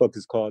so that book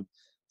is called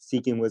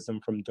Seeking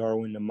Wisdom from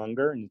Darwin to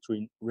Munger, and it's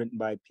written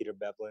by Peter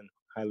Bevlin.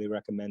 Highly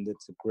recommend it.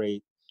 It's a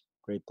great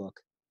book.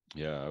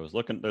 Yeah, I was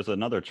looking. There's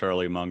another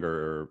Charlie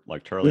Munger,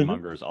 like Charlie Hmm.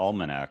 Munger's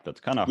Almanac, that's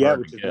kind of Yeah,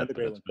 hard to which is get, another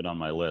but great it's one. been on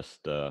my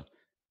list. I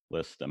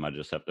might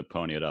just have to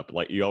pony it up.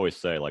 Like you always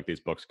say, like these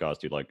books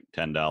cost you like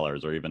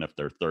 $10, or even if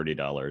they're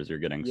 $30, you're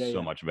getting Yeah, so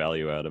yeah. much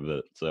value out of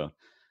it. So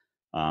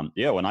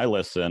yeah, when I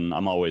listen,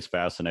 I'm always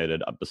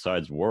fascinated.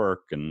 Besides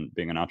work and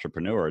being an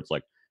entrepreneur, it's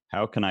like,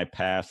 how can I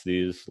pass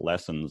these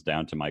lessons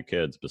down to my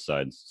kids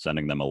besides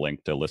sending them a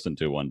link to listen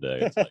to one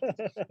day? It's like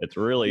it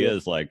really Yeah.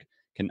 is like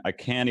I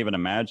can't even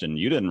imagine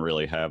you didn't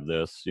really have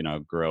this,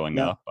 growing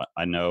No, up.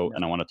 I know, no.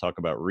 and I want to talk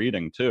about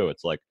reading too.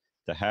 It's like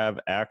to have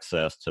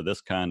access to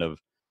this kind of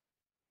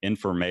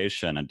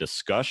information and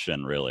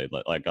discussion, really.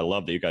 Like I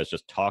love that you guys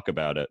just talk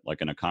about it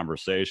like in a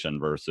conversation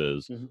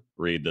versus Hmm.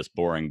 read this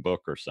boring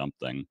book or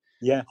something.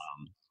 Yes.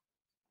 Um,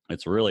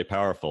 it's really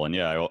powerful. And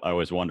yeah, I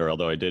always wonder,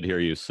 although I did hear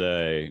you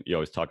say, you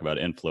always talk about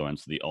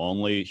influence, the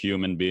only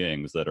human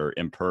beings that are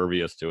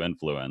impervious to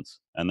influence,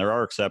 and there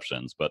are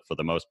exceptions, but for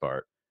the most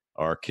part,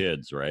 are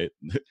kids, right?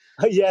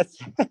 Yes.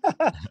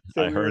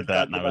 So I we were heard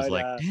that and talking I was about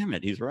like, damn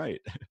it, he's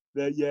right.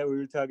 yeah, we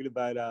were talking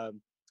about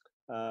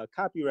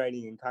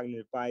copywriting and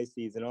cognitive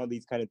biases and all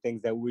these kind of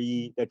things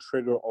that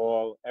trigger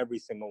every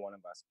single one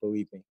of us.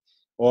 Believe me,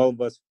 all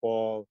of us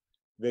fall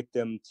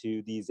victim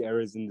to these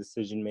errors in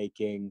decision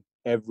making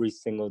every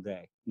single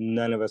day.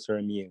 None of us are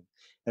immune.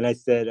 And I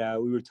said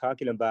we were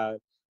talking about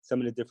some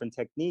of the different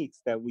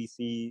techniques that we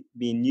see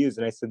being used,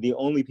 and I said the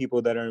only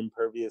people that are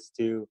impervious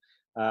to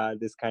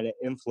this kind of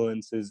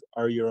influences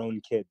are your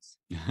own kids.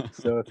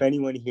 So if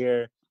anyone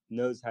here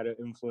knows how to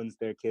influence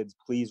their kids,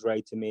 please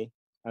write to me.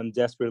 I'm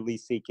desperately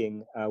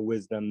seeking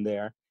wisdom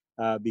there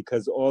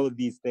because all of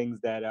these things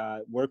that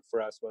work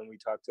for us when we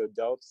talk to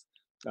adults,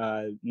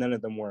 none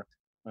of them work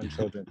on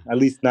children. At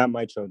least not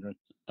my children.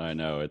 I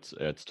know it's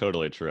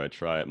totally true. I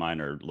try it.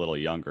 Mine are a little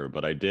younger,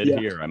 but I did Yeah.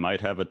 hear I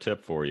might have a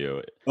tip for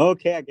you.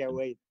 Okay, I can't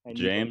wait. I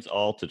need one. James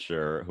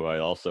Altucher, who I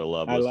also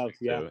love I love.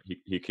 listening Yeah. to,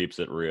 he keeps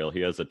it real. He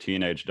has a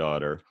teenage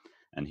daughter,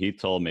 and he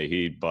told me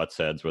he butts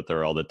heads with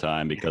her all the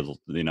time because,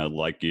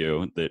 like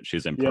you, that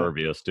she's Yeah.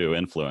 impervious to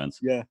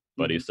influence. Yeah.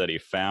 But he Hmm. said he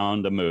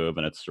found a move,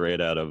 and it's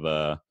straight out of,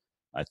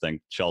 I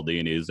think,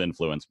 Cialdini's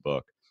influence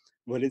book.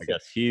 What I is it?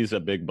 guess he's a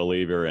big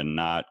believer in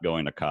not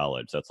going to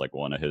college. That's like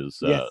one of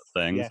his Yes.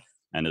 things. Yes.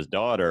 And his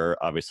daughter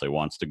obviously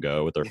wants to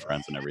go with her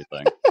friends and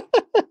everything.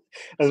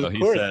 So Of he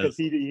course, because says,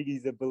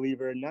 he's a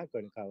believer in not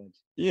going to college.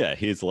 yeah,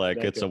 he's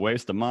like, it's a Exactly.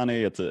 waste of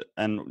money.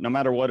 And no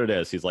matter what it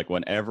is, he's like,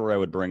 whenever I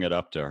would bring it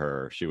up to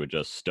her, she would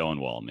just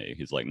stonewall me.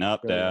 He's like,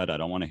 nope, So yeah. dad, I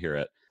don't want to hear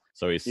it.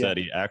 So he Yeah. said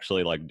he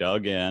actually like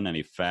dug in and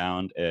he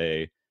found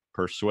a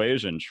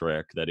persuasion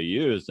trick that he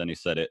used, and he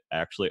said it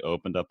actually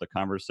opened up the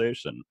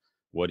conversation.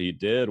 What he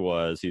did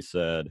was he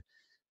said,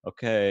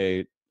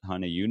 okay,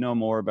 honey, you know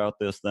more about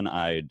this than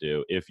I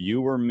do. If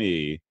you were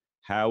me,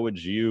 how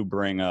would you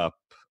bring up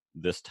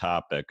this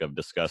topic of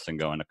discussing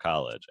going to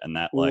college? And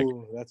that like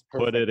Ooh, that's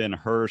put it perfect. in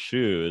her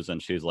shoes.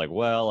 And she's like,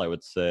 well, I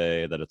would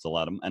say that it's a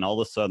lot of, and all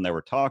of a sudden they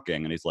were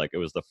talking. And he's like, it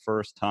was the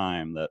first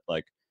time that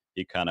like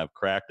he kind of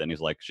cracked. And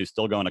he's like, she's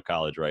still going to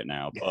college right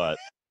now. But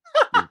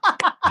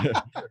he's,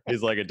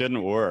 he's like, it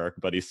didn't work.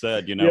 But he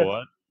said, you know Yeah,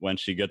 what? When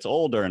she gets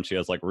older and she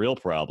has like real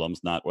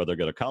problems, not whether to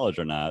go to college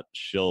or not,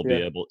 she'll be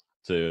yeah. able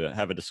to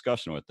have a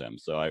discussion with him.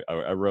 So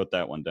I wrote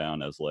that one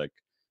down as like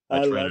I I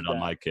tried love it on that.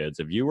 my kids.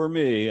 If you were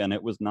me and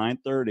it was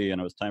 9:30 and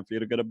it was time for you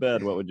to go to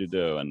bed, what would you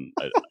do? And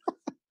it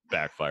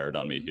backfired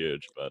on me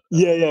huge. But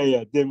Yeah, yeah,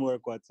 yeah. Didn't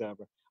work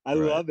whatsoever. I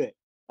right, love it.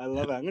 I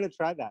love it. I'm gonna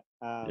try that.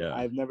 yeah,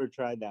 I've never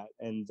tried that,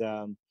 and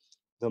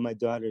though my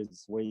daughter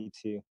is way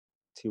too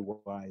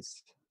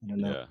wise, I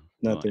don't know. yeah.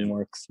 Well, Nothing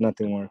works.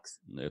 Nothing works.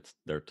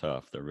 they're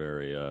tough. They're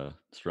very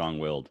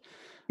strong-willed.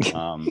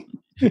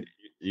 Um,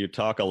 you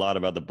talk a lot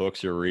about the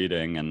books you're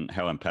reading and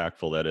how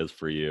impactful that is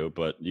for you,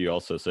 but you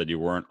also said you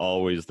weren't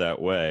always that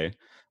way,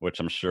 which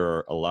I'm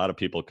sure a lot of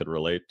people could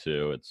relate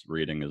to. It's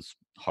reading is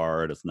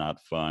hard, it's not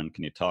fun.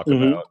 Can you talk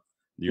Hmm. about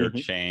your Hmm.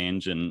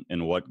 change and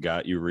what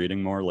got you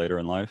reading more later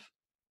in life?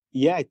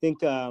 Yeah, I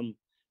think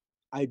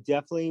I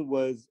definitely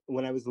was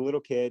when I was a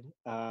little kid.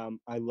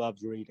 I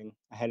loved reading.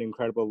 I had an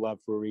incredible love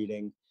for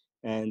reading,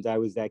 and I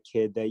was that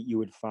kid that you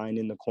would find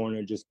in the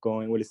corner just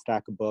going with a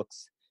stack of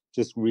books,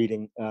 just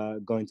reading,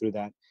 going through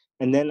that.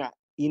 And then,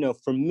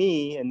 for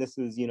me, and this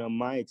is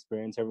my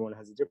experience. Everyone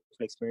has a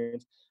different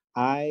experience.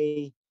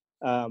 I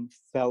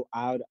fell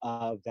out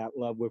of that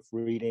love with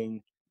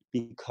reading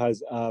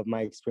because of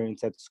my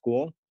experience at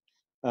school.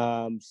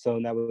 So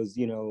that was,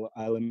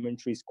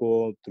 elementary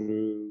school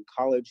through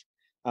college.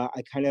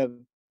 I kind of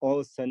all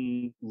of a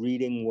sudden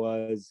reading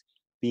was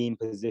being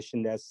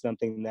positioned as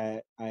something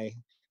that I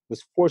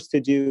was forced to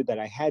do, that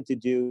I had to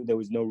do. There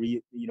was no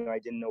I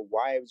didn't know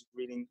why I was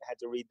reading, had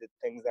to read the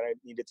things that I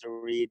needed to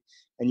read.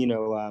 And,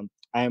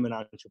 I am an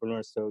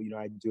entrepreneur, so,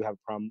 I do have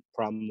a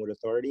problem with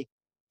authority.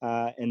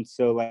 And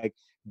so like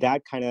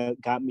that kind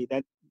of got me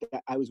that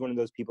I was one of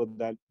those people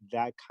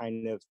that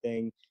kind of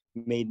thing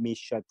made me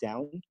shut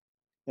down,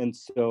 and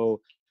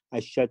so I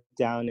shut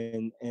down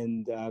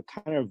and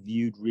kind of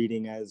viewed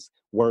reading as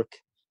work.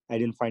 I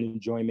didn't find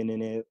enjoyment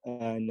in it,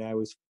 and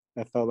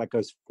I felt like I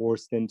was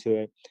forced into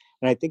it.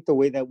 And I think the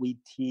way that we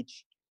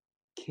teach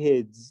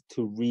kids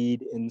to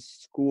read in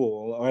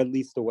school, or at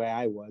least the way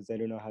I was, I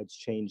don't know how it's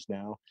changed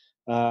now,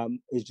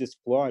 is just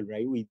flawed,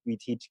 right? We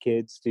teach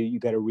kids to you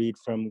got to read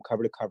from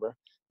cover to cover.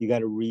 You got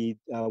to read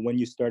when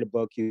you start a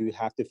book, you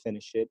have to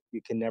finish it.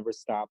 You can never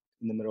stop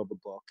in the middle of a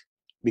book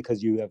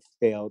because you have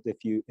failed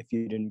if you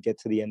didn't get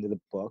to the end of the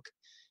book.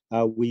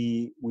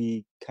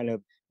 We kind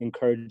of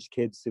encourage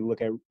kids to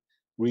look at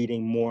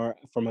reading more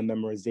from a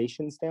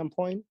memorization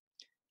standpoint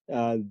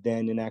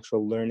than an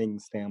actual learning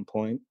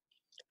standpoint,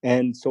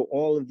 and so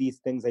all of these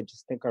things I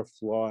just think are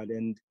flawed,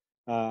 and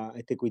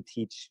I think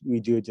we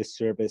do a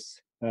disservice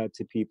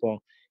to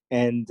people,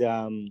 and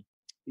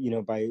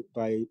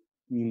by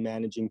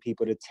managing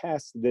people to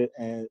test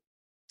and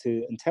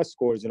test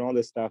scores and all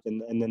this stuff,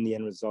 and then the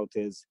end result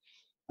is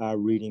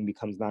reading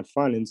becomes not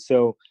fun. And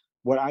so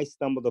what I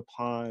stumbled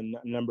upon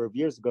a number of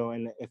years ago,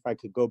 and if I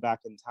could go back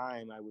in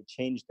time, I would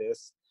change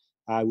this.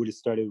 I would have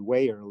started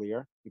way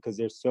earlier because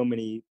there's so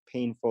many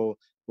painful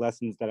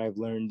lessons that I've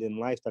learned in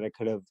life that I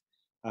could have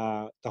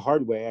the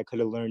hard way. I could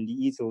have learned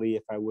easily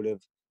if I would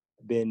have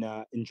been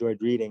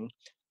enjoyed reading.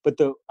 But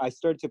I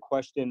started to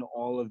question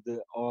all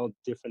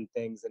different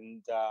things,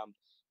 and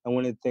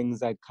one of the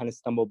things I kind of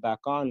stumbled back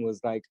on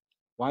was like,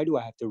 why do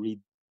I have to read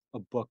a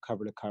book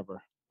cover to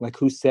cover? Like,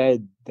 who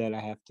said that I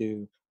have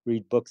to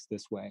read books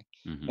this way?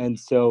 Hmm. And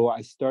so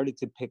I started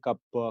to pick up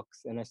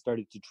books, and I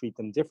started to treat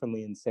them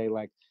differently and say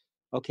like,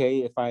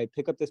 okay, if I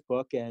pick up this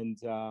book and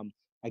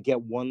I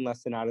get one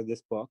lesson out of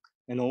this book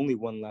and only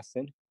one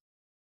lesson,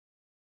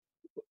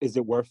 is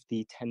it worth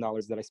the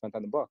 $10 that I spent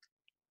on the book?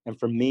 And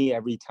for me,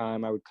 every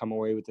time I would come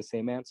away with the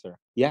same answer.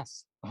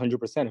 Yes,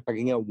 100%. If I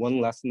can get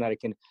one lesson that I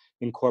can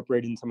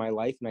incorporate into my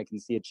life and I can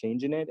see a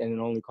change in it and it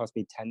only cost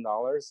me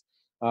 $10,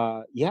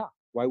 yeah,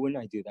 why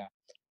wouldn't I do that?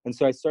 And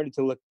so I started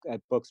to look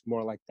at books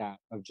more like that,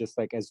 of just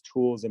like as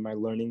tools in my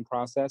learning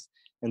process.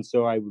 And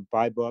so I would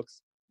buy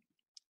books.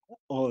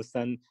 All of a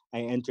sudden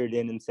I entered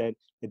in and said,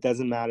 it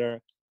doesn't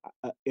matter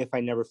if I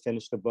never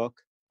finish the book.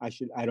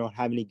 I don't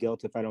have any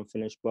guilt if I don't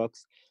finish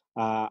books.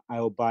 I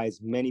will buy as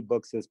many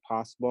books as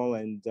possible,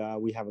 and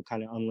we have a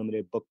kind of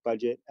unlimited book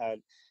budget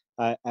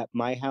at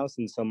my house,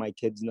 and so my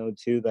kids know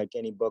too. Like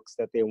any books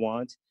that they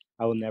want,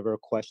 I will never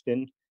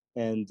question,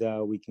 and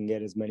we can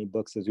get as many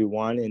books as we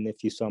want. And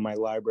if you saw my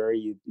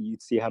library,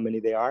 you'd see how many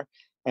they are.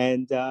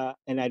 And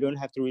I don't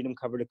have to read them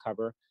cover to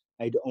cover.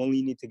 I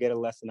only need to get a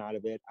lesson out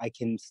of it. I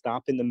can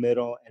stop in the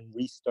middle and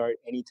restart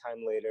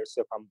anytime later.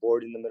 So if I'm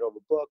bored in the middle of a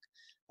book,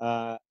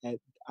 and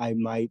I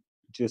might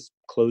just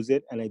close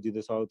it, and I do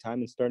this all the time,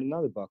 and start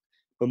another book.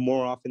 But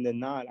more often than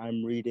not,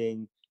 I'm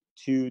reading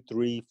two,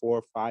 three,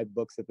 four, five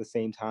books at the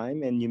same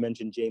time. And you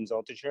mentioned James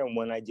Altucher, and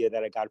one idea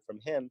that I got from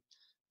him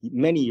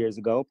many years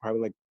ago,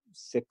 probably like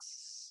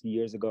 6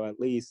 years ago at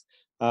least,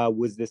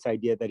 was this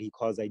idea that he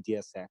calls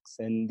idea sex.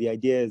 And the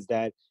idea is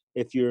that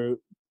if you're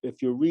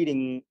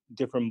reading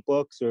different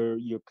books, or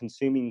you're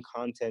consuming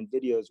content,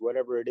 videos,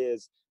 whatever it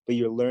is, but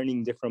you're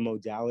learning different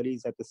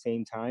modalities at the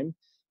same time,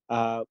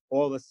 all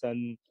of a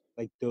sudden,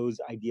 like, those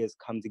ideas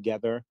come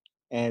together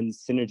and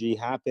synergy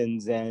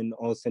happens, and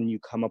all of a sudden you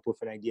come up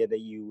with an idea that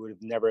you would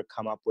have never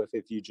come up with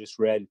if you just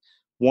read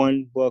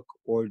one book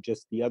or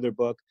just the other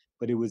book.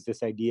 But it was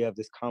this idea of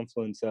this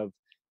confluence of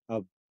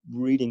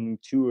reading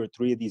two or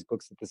three of these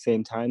books at the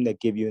same time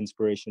that give you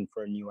inspiration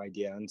for a new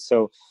idea. And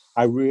so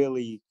I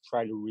really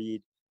try to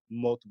read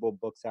multiple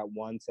books at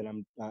once,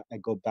 and I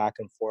go back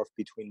and forth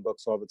between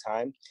books all the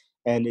time,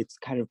 and it's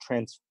kind of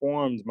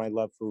transformed my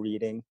love for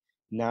reading.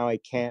 Now I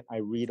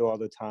read all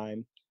the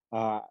time.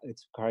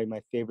 It's probably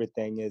my favorite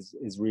thing is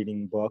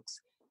reading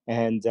books,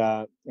 and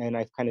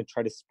I've kind of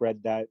tried to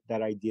spread that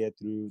idea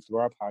through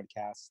our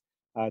podcast,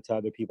 to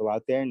other people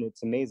out there, and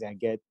it's amazing. I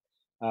get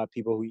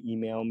people who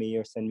email me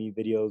or send me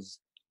videos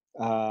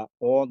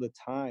all the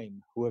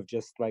time, who have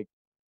just like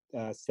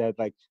said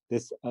like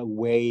this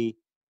way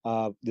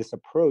this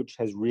approach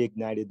has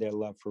reignited their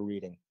love for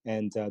reading,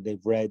 and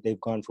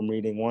they've gone from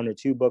reading one or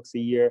two books a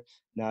year.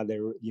 Now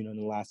they're, in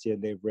the last year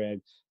they've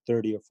read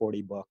 30 or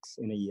 40 books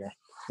in a year,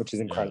 which is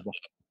Yeah. incredible.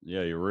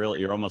 Yeah,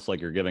 you're almost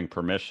like you're giving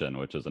permission,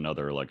 which is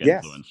another like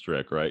Yes. influence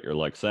trick, right? You're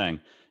like saying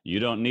you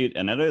don't need,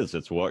 and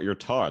it's what you're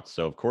taught.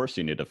 So of course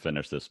you need to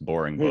finish this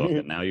boring book,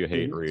 and now you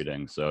hate Mhm.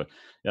 reading. So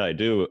yeah, I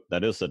do.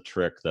 That is a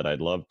trick that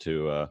I'd love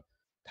to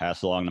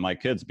pass along to my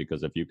kids,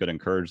 because if you could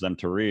encourage them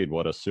to read,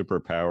 what a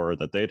superpower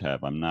that they'd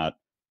have. I'm not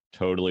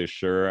totally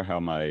sure how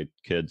my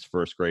kid's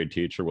first grade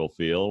teacher will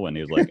feel when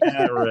he's like,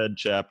 I read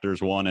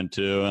chapters 1 and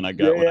 2 and I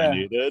Yeah, got what I yeah.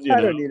 needed,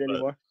 I don't need But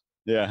anymore.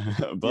 yeah,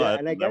 Yeah, but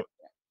and that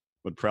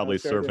would I'm probably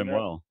sorry serve to him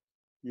interrupt. well.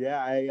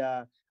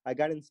 Yeah, I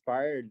got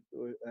inspired.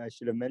 I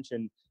should have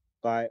mentioned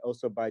by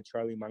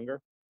Charlie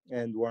Munger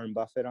and Warren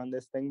Buffett on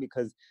this thing,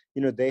 because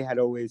they had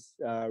always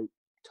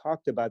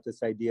talked about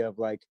this idea of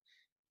like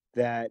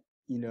that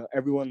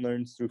everyone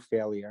learns through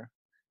failure,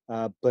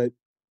 but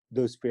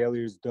those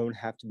failures don't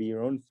have to be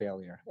your own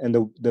failure. And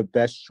the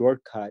best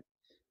shortcut,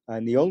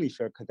 and the only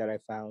shortcut that I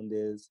found,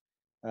 is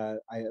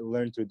I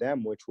learned through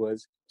them, which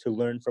was to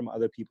learn from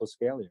other people's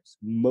failures.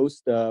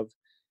 Most of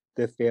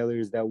the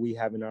failures that we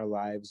have in our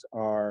lives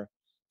are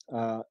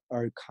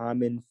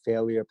common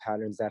failure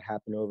patterns that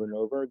happen over and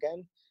over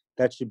again.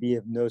 That should be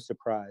of no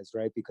surprise,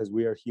 right? Because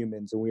we are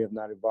humans and we have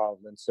not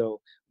evolved, and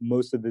so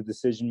most of the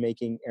decision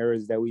making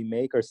errors that we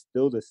make are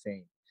still the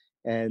same.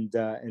 And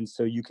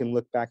so you can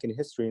look back in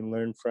history and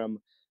learn from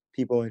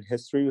people in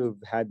history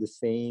who've had the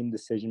same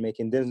decision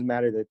making. It doesn't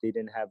matter that they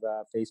didn't have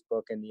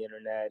Facebook and the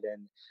internet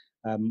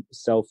and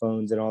cell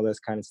phones and all this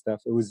kind of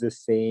stuff. It was the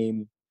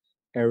same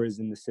errors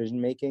in decision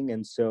making.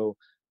 And so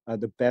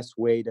the best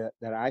way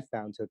that I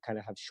found to kind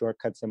of have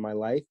shortcuts in my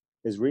life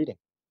is reading.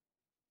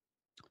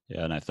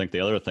 Yeah, and I think the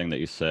other thing that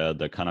you said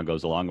that kind of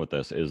goes along with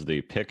this is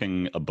the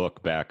picking a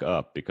book back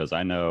up, because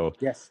I know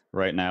Yes.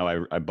 right now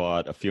I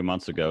bought a few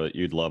months ago,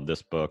 you'd love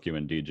this book, you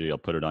and DG, I'll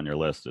put it on your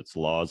list. It's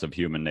Laws of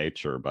Human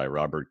Nature by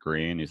Robert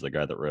Greene. He's the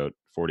guy that wrote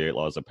 48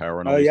 Laws of Power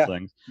and all Oh these yeah.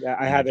 things. Yeah,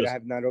 I And I have it. I just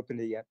have not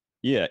opened it yet.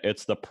 Yeah,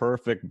 it's the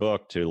perfect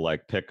book to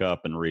like pick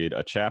up and read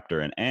a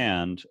chapter.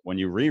 And when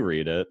you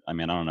reread it, I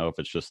mean, I don't know if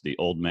it's just the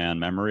old man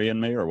memory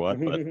in me or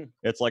what, but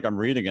it's like I'm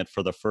reading it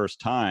for the first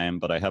time,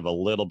 but I have a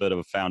little bit of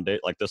a foundation.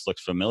 Like, this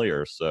looks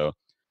familiar. So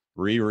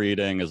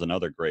rereading is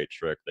another great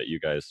trick that you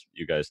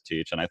guys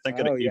teach. And I think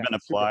it Oh yeah, even super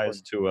applies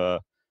important. to a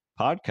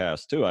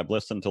podcast too. I've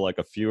listened to like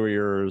a few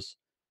years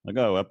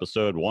ago,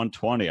 episode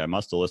 120. I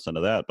must have listened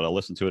to that, but I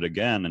listened to it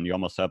again, and you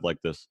almost have like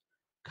this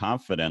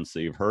confidence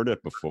that you've heard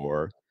it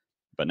before,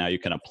 but now you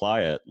can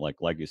apply it, like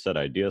you said,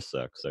 idea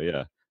sex. So yeah,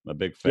 I'm a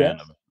big fan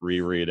Yes, of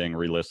rereading,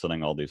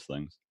 re-listening, all these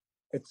things.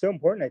 it's so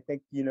important. I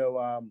think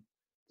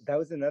that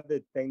was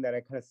another thing that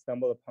I kind of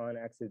stumbled upon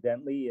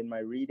accidentally in my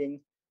reading,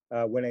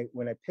 when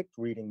I picked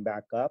reading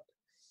back up,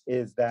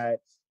 is that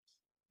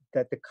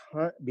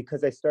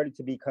because I started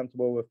to be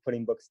comfortable with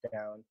putting books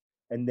down,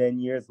 and then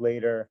years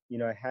later,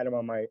 I had them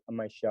on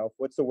my shelf.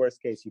 What's the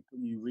worst case?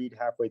 You read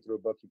halfway through a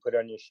book, you put it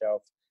on your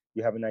shelf,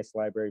 you have a nice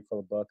library full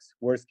of books.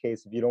 Worst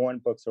case, if you don't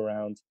want books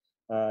around,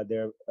 go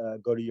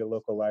to your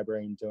local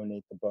library and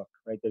donate the book.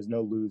 Right? There's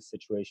no lose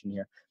situation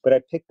here. But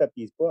I picked up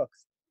these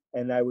books,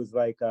 and I was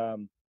like,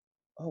 oh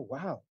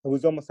wow, it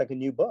was almost like a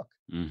new book.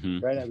 Hmm.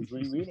 Right? I was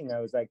rereading.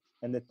 I was like,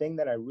 and the thing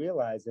that I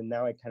realized, and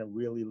now I kind of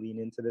really lean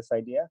into this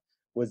idea,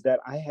 was that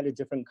I had a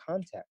different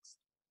context.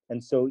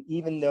 And so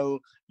even though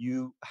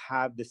you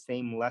have the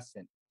same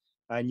lesson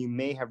and you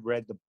may have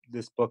read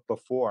this book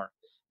before,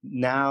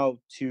 Now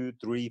 2,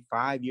 3,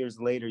 5 years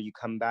later, you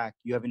come back,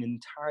 you have an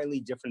entirely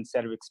different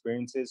set of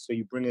experiences, so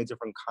you bring a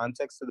different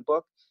context to the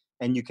book,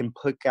 and you can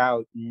pick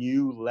out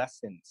new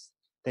lessons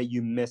that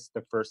you missed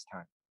the first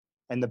time.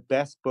 And the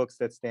best books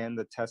that stand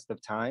the test of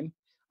time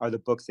are the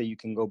books that you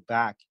can go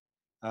back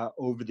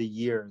over the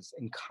years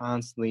and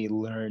constantly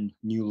learn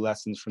new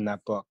lessons from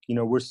that book.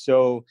 We're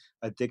so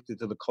addicted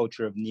to the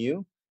culture of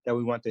new that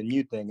we want the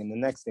new thing and the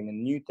next thing and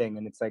the new thing.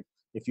 And it's like,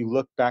 if you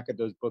look back at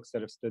those books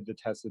that have stood the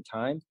test of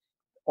time,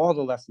 all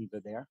the lessons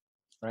are there,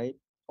 right?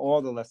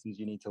 All the lessons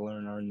you need to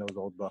learn are in those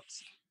old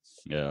books.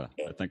 Yeah,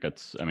 I think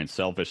I mean,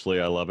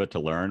 selfishly, I love it to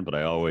learn, but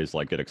I always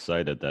like get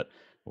excited that,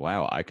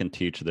 wow, I can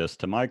teach this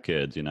to my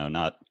kids,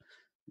 not,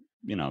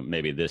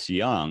 maybe this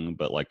young,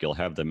 but like you'll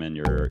have them in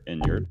your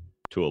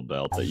tool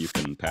belt that you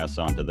can pass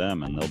on to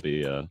them and they'll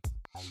be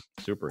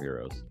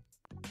superheroes.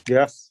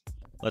 Yes.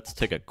 Let's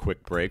take a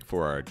quick break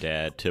for our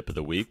dad tip of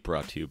the week,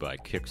 brought to you by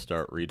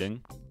Kickstart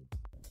Reading.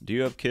 Do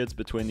you have kids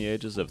between the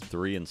ages of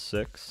 3 and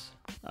 6?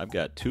 I've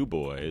got 2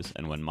 boys,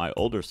 and when my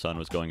older son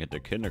was going into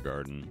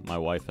kindergarten, my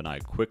wife and I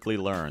quickly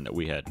learned that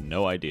we had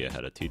no idea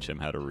how to teach him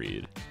how to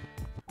read.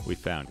 We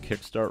found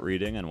Kickstart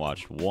Reading and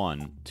watched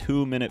one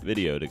 2-minute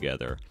video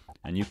together,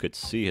 and you could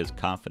see his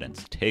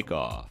confidence take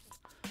off.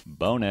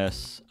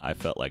 Bonus, I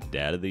felt like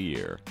Dad of the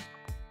Year.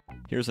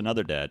 Here's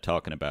another dad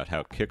talking about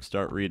how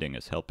Kickstart Reading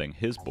is helping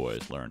his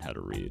boys learn how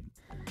to read.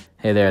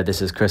 Hey there,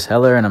 this is Chris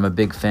Heller, and I'm a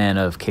big fan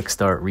of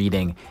Kickstart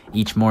Reading.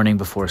 Each morning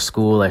before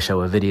school, I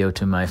show a video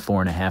to my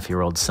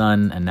 4.5-year-old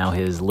son, and now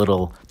his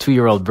little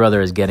 2-year-old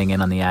brother is getting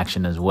in on the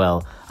action as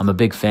well. I'm a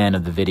big fan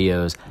of the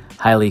videos,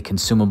 highly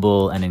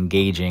consumable and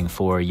engaging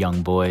for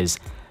young boys.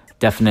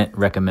 Definite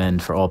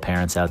recommend for all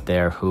parents out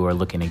there who are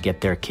looking to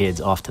get their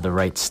kids off to the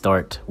right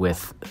start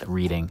with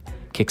reading.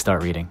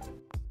 Kickstart Reading.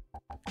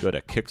 Go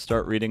to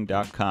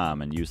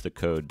kickstartreading.com and use the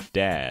code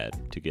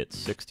DAD to get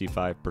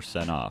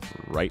 65% off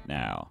right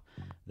now.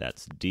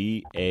 That's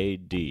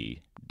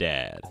DAD,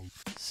 DAD.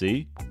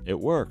 See? It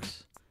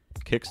works.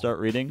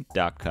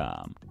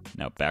 Kickstartreading.com.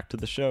 Now back to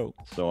the show.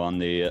 So on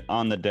the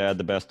Dad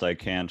the Best I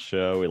Can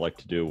show, we like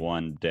to do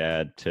one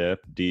dad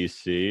tip.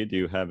 DC, do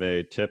you have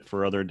a tip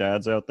for other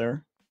dads out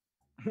there?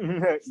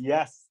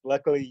 Yes.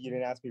 Luckily, you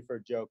didn't ask me for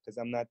a joke because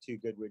I'm not too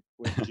good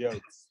with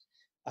jokes.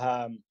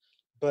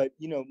 But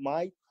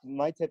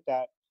my tip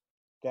that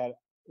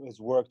has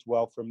worked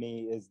well for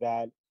me is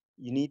that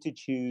you need to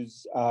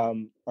choose: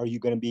 are you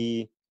going to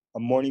be a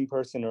morning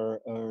person or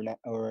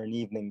an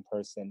evening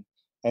person,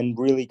 and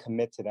really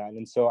commit to that.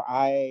 And so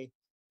I,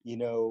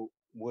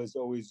 was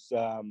always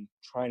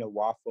trying to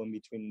waffle in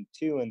between the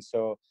two, and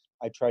so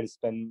I try to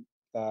spend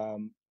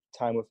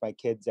time with my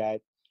kids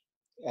at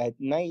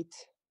night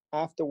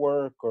after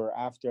work or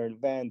after an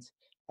event,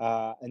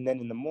 and then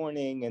in the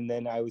morning. And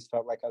then I always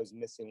felt like I was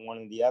missing one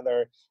or the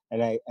other,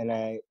 and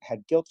I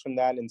had guilt from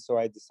that. And so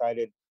I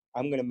decided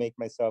I'm going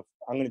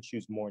to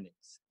choose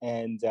mornings,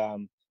 and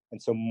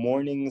so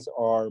mornings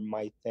are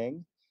my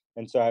thing.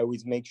 And so I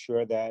always make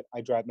sure that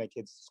I drive my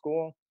kids to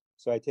school.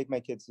 So I take my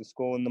kids to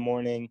school in the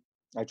morning.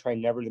 I try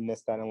never to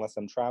miss that unless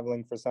I'm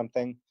traveling for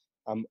something.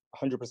 I'm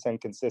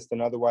 100%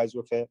 consistent otherwise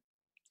with it.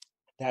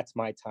 That's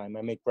my time.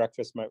 I make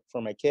breakfast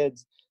for my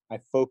kids. I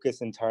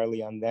focus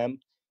entirely on them.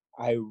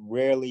 I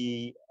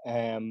rarely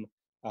can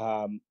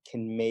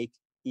make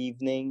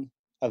evening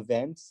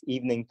events,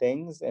 evening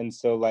things. And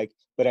so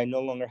but I no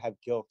longer have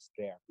guilt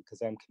there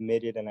because I'm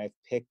committed and I've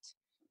picked,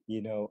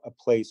 a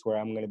place where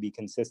I'm going to be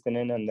consistent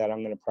in and that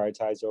I'm going to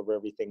prioritize over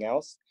everything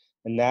else.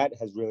 And that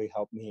has really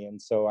helped me.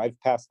 And so I've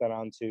passed that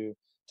on to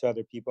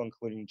other people,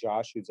 including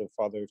Josh, who's a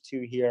father of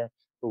 2 here,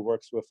 who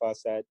works with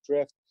us at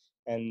Drift.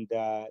 And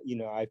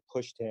I've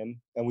pushed him,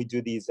 and we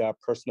do these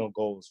personal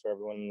goals for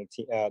everyone in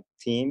the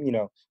team,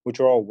 which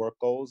are all work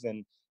goals.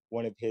 And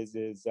one of his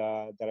is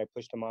that I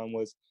pushed him on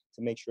was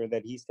to make sure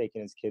that he's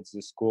taking his kids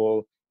to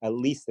school at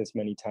least this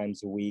many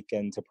times a week,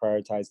 and to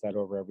prioritize that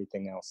over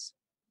everything else.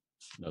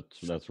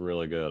 That's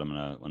really good.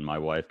 When my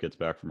wife gets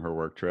back from her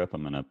work trip,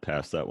 I'm gonna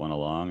pass that one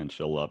along, and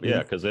she'll love. Mm-hmm.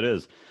 Yeah, because it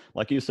is,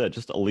 like you said,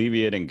 just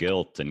alleviating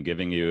guilt and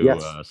giving you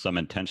Yes. Some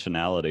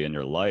intentionality in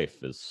your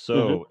life is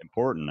so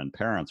important. And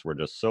parents, we're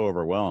just so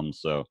overwhelmed.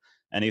 So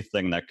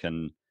anything that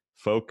can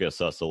focus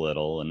us a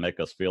little and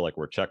make us feel like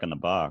we're checking the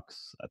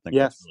box, I think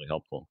that's really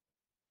helpful.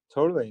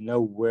 Totally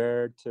know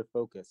where to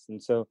focus. And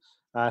so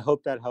I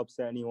hope that helps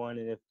anyone.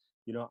 And if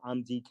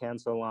I'm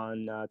DCancel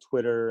on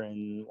Twitter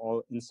and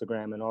all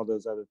Instagram and all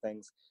those other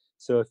things.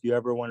 So if you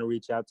ever want to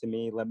reach out to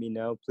me, let me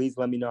know. Please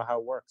let me know how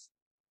it works.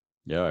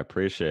 Yeah, I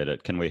appreciate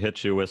it. Can we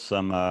hit you with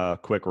some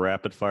quick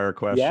rapid fire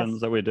questions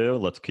that we do?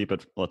 Let's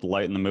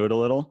lighten the mood a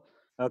little.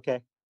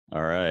 Okay.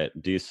 All right.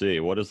 DC,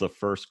 what is the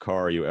first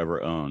car you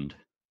ever owned?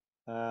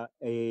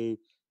 A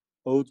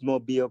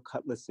Oldsmobile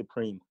Cutlass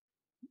Supreme.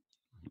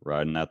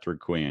 Riding that through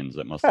Queens.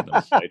 That must have been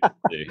a sight to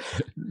see.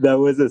 That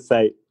was a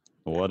sight.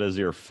 What is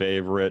your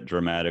favorite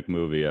dramatic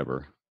movie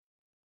ever?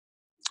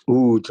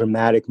 Ooh,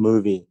 dramatic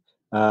movie.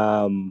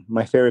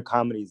 My favorite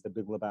comedy is The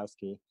Big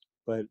Lebowski,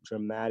 but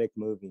dramatic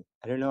movie.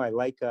 I don't know. I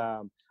like.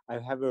 I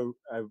have a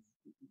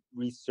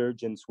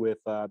resurgence with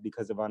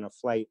because of On a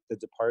Flight, The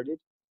Departed,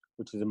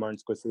 which is a Martin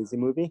Scorsese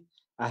movie.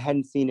 I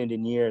hadn't seen it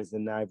in years,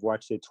 and I've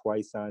watched it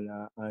twice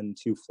on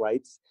two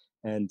flights,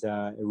 and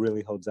it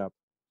really holds up.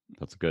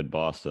 That's good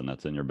Boston.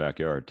 That's in your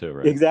backyard too,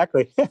 right?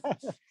 Exactly.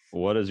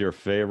 What is your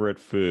favorite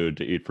food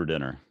to eat for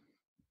dinner?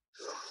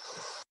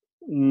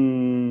 I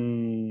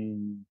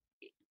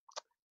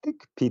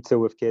think pizza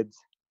with kids.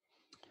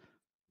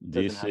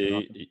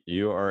 DC,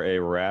 you are a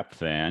rap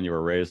fan. You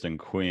were raised in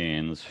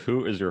Queens.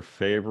 Who is your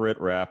favorite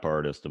rap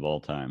artist of all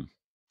time?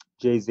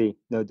 Jay-Z,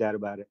 no doubt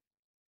about it.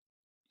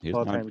 He's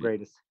All-time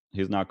greatest.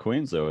 He's not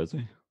Queens, though, is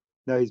he?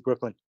 No, he's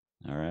Brooklyn.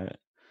 All right.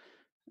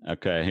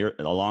 Okay, here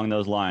along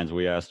those lines,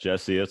 we asked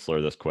Jesse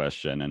Itzler this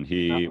question, and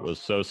he was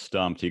so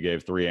stumped he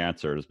gave 3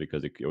 answers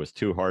because it was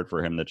too hard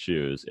for him to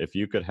choose. If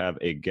you could have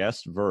a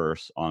guest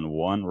verse on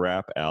one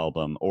rap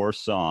album or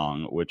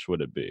song, which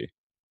would it be?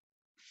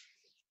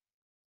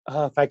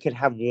 If I could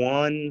have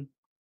one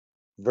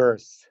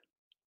verse,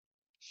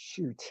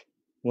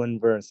 one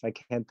verse. I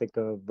can't think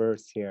of a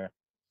verse here,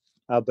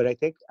 but I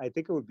think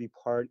it would be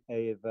part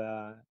of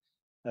a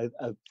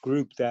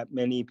group that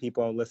many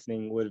people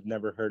listening would have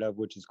never heard of,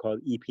 which is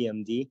called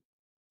EPMD.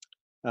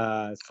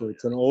 So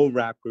it's an old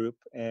rap group,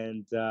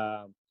 and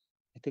I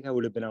think I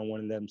would have been on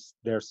one of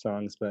their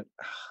songs, but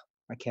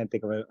I can't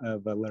think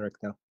of a lyric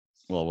though.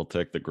 Well, we'll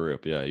take the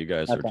group. Yeah, you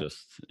guys are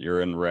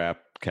you're in rap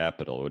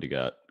capital. What do you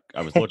got?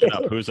 I was looking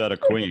up who's out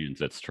of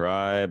Queens. It's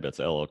Tribe, it's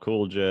LL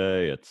Cool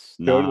J, it's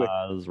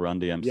Nas,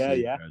 Run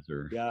DMC. Yeah.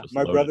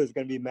 My brother's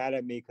gonna be mad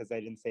at me because I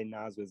didn't say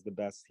Nas was the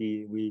best.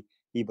 He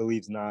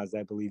believes Nas.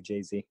 I believe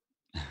Jay-Z.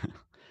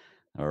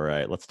 All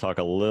right, let's talk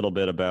a little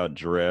bit about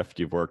Drift.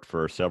 You've worked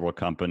for several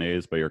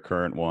companies, but your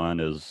current one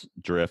is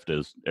Drift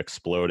is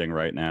exploding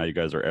right now. You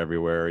guys are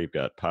everywhere. You've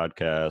got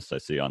podcasts. I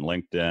see on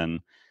LinkedIn.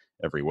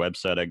 Every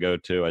website I go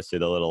to, I see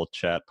the little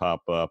chat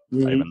pop up.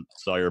 Mm-hmm. I even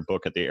saw your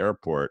book at the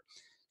airport.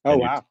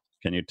 Wow.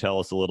 Can you tell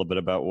us a little bit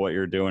about what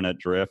you're doing at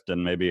Drift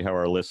and maybe how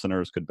our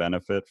listeners could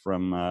benefit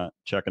from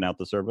checking out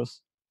the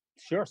service?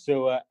 Sure.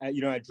 So,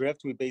 at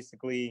Drift, we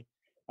basically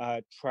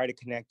try to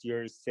connect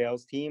your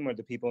sales team or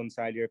the people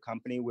inside your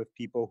company with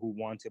people who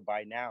want to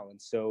buy now.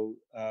 And so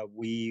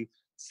we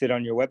sit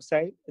on your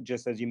website,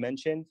 just as you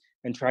mentioned,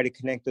 and try to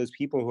connect those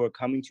people who are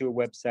coming to your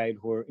website,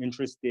 who are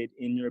interested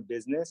in your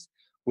business,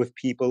 with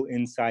people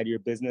inside your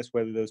business,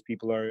 whether those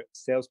people are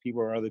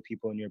salespeople or other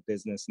people in your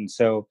business. And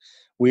so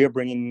we are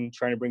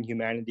trying to bring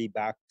humanity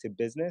back to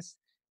business,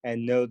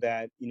 and know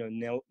that,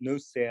 no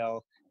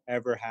sale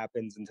ever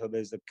happens until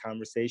there's a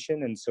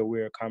conversation. And so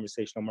we're a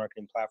conversational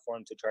marketing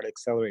platform to try to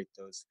accelerate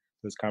those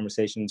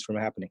conversations from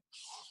happening.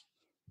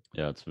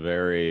 Yeah, it's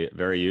very,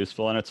 very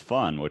useful, and it's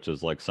fun, which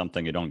is like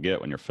something you don't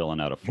get when you're filling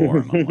out a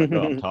form. I'm like,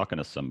 I'm talking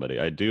to somebody.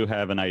 I do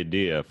have an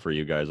idea for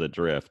you guys at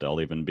Drift.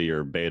 I'll even be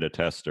your beta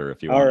tester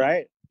if you want. All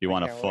right. If you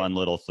want a fun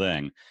little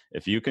thing.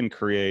 If you can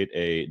create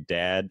a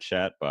dad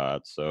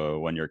chatbot, so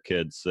when your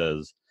kid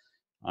says,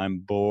 "I'm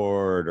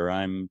bored," or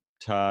 "I'm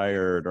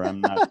tired," or "I'm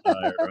not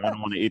tired," or "I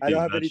don't want to eat these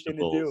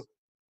vegetables,"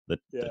 the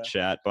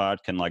chat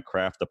bot can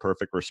craft the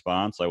perfect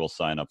response. I will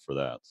sign up for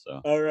that. So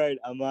all right,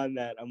 I'm on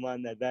that.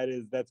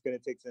 That's going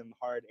to take some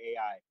hard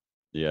AI.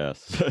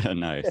 Yes.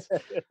 Nice.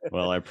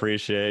 Well, I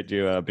appreciate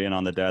you being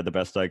on the Dad the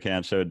Best I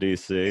Can show,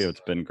 DC. It's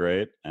been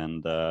great.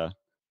 And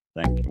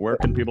thank you. Where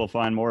can people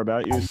find more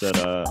about you? You said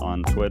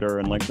on Twitter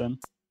and LinkedIn?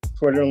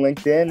 Twitter and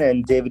LinkedIn,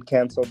 and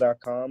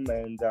davidcancel.com,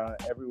 and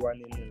everywhere on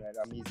the internet.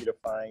 I'm easy to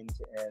find,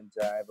 and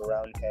I have a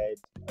round head,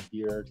 a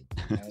beard,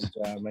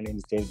 and my name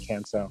is David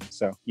Cancel,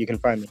 so you can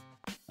find me.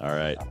 All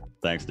right.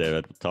 Thanks,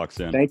 David. Talk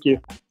soon. Thank you.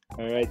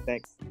 All right,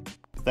 thanks.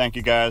 Thank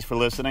you guys for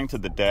listening to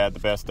the Dad the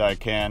Best I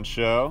Can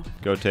show.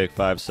 Go take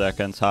 5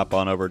 seconds, hop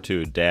on over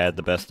to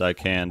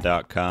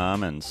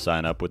dadthebestican.com and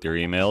sign up with your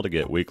email to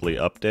get weekly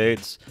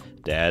updates,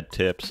 dad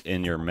tips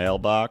in your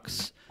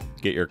mailbox.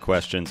 Get your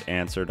questions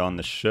answered on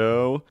the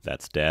show.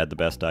 That's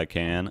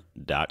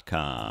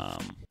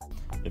dadthebestican.com.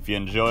 If you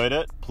enjoyed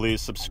it,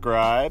 please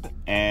subscribe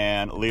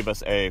and leave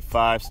us a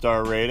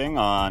 5-star rating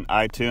on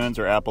iTunes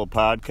or Apple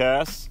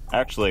Podcasts.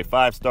 Actually,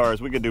 5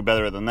 stars. We could do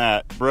better than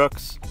that.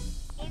 Brooks?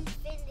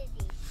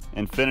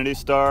 Infinity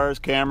stars.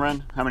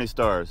 Cameron? How many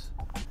stars?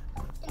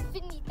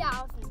 Infinity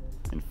 1,000.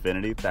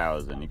 Infinity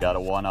 1,000. You got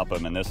to one-up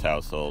them in this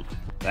household.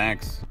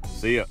 Thanks.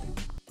 See ya.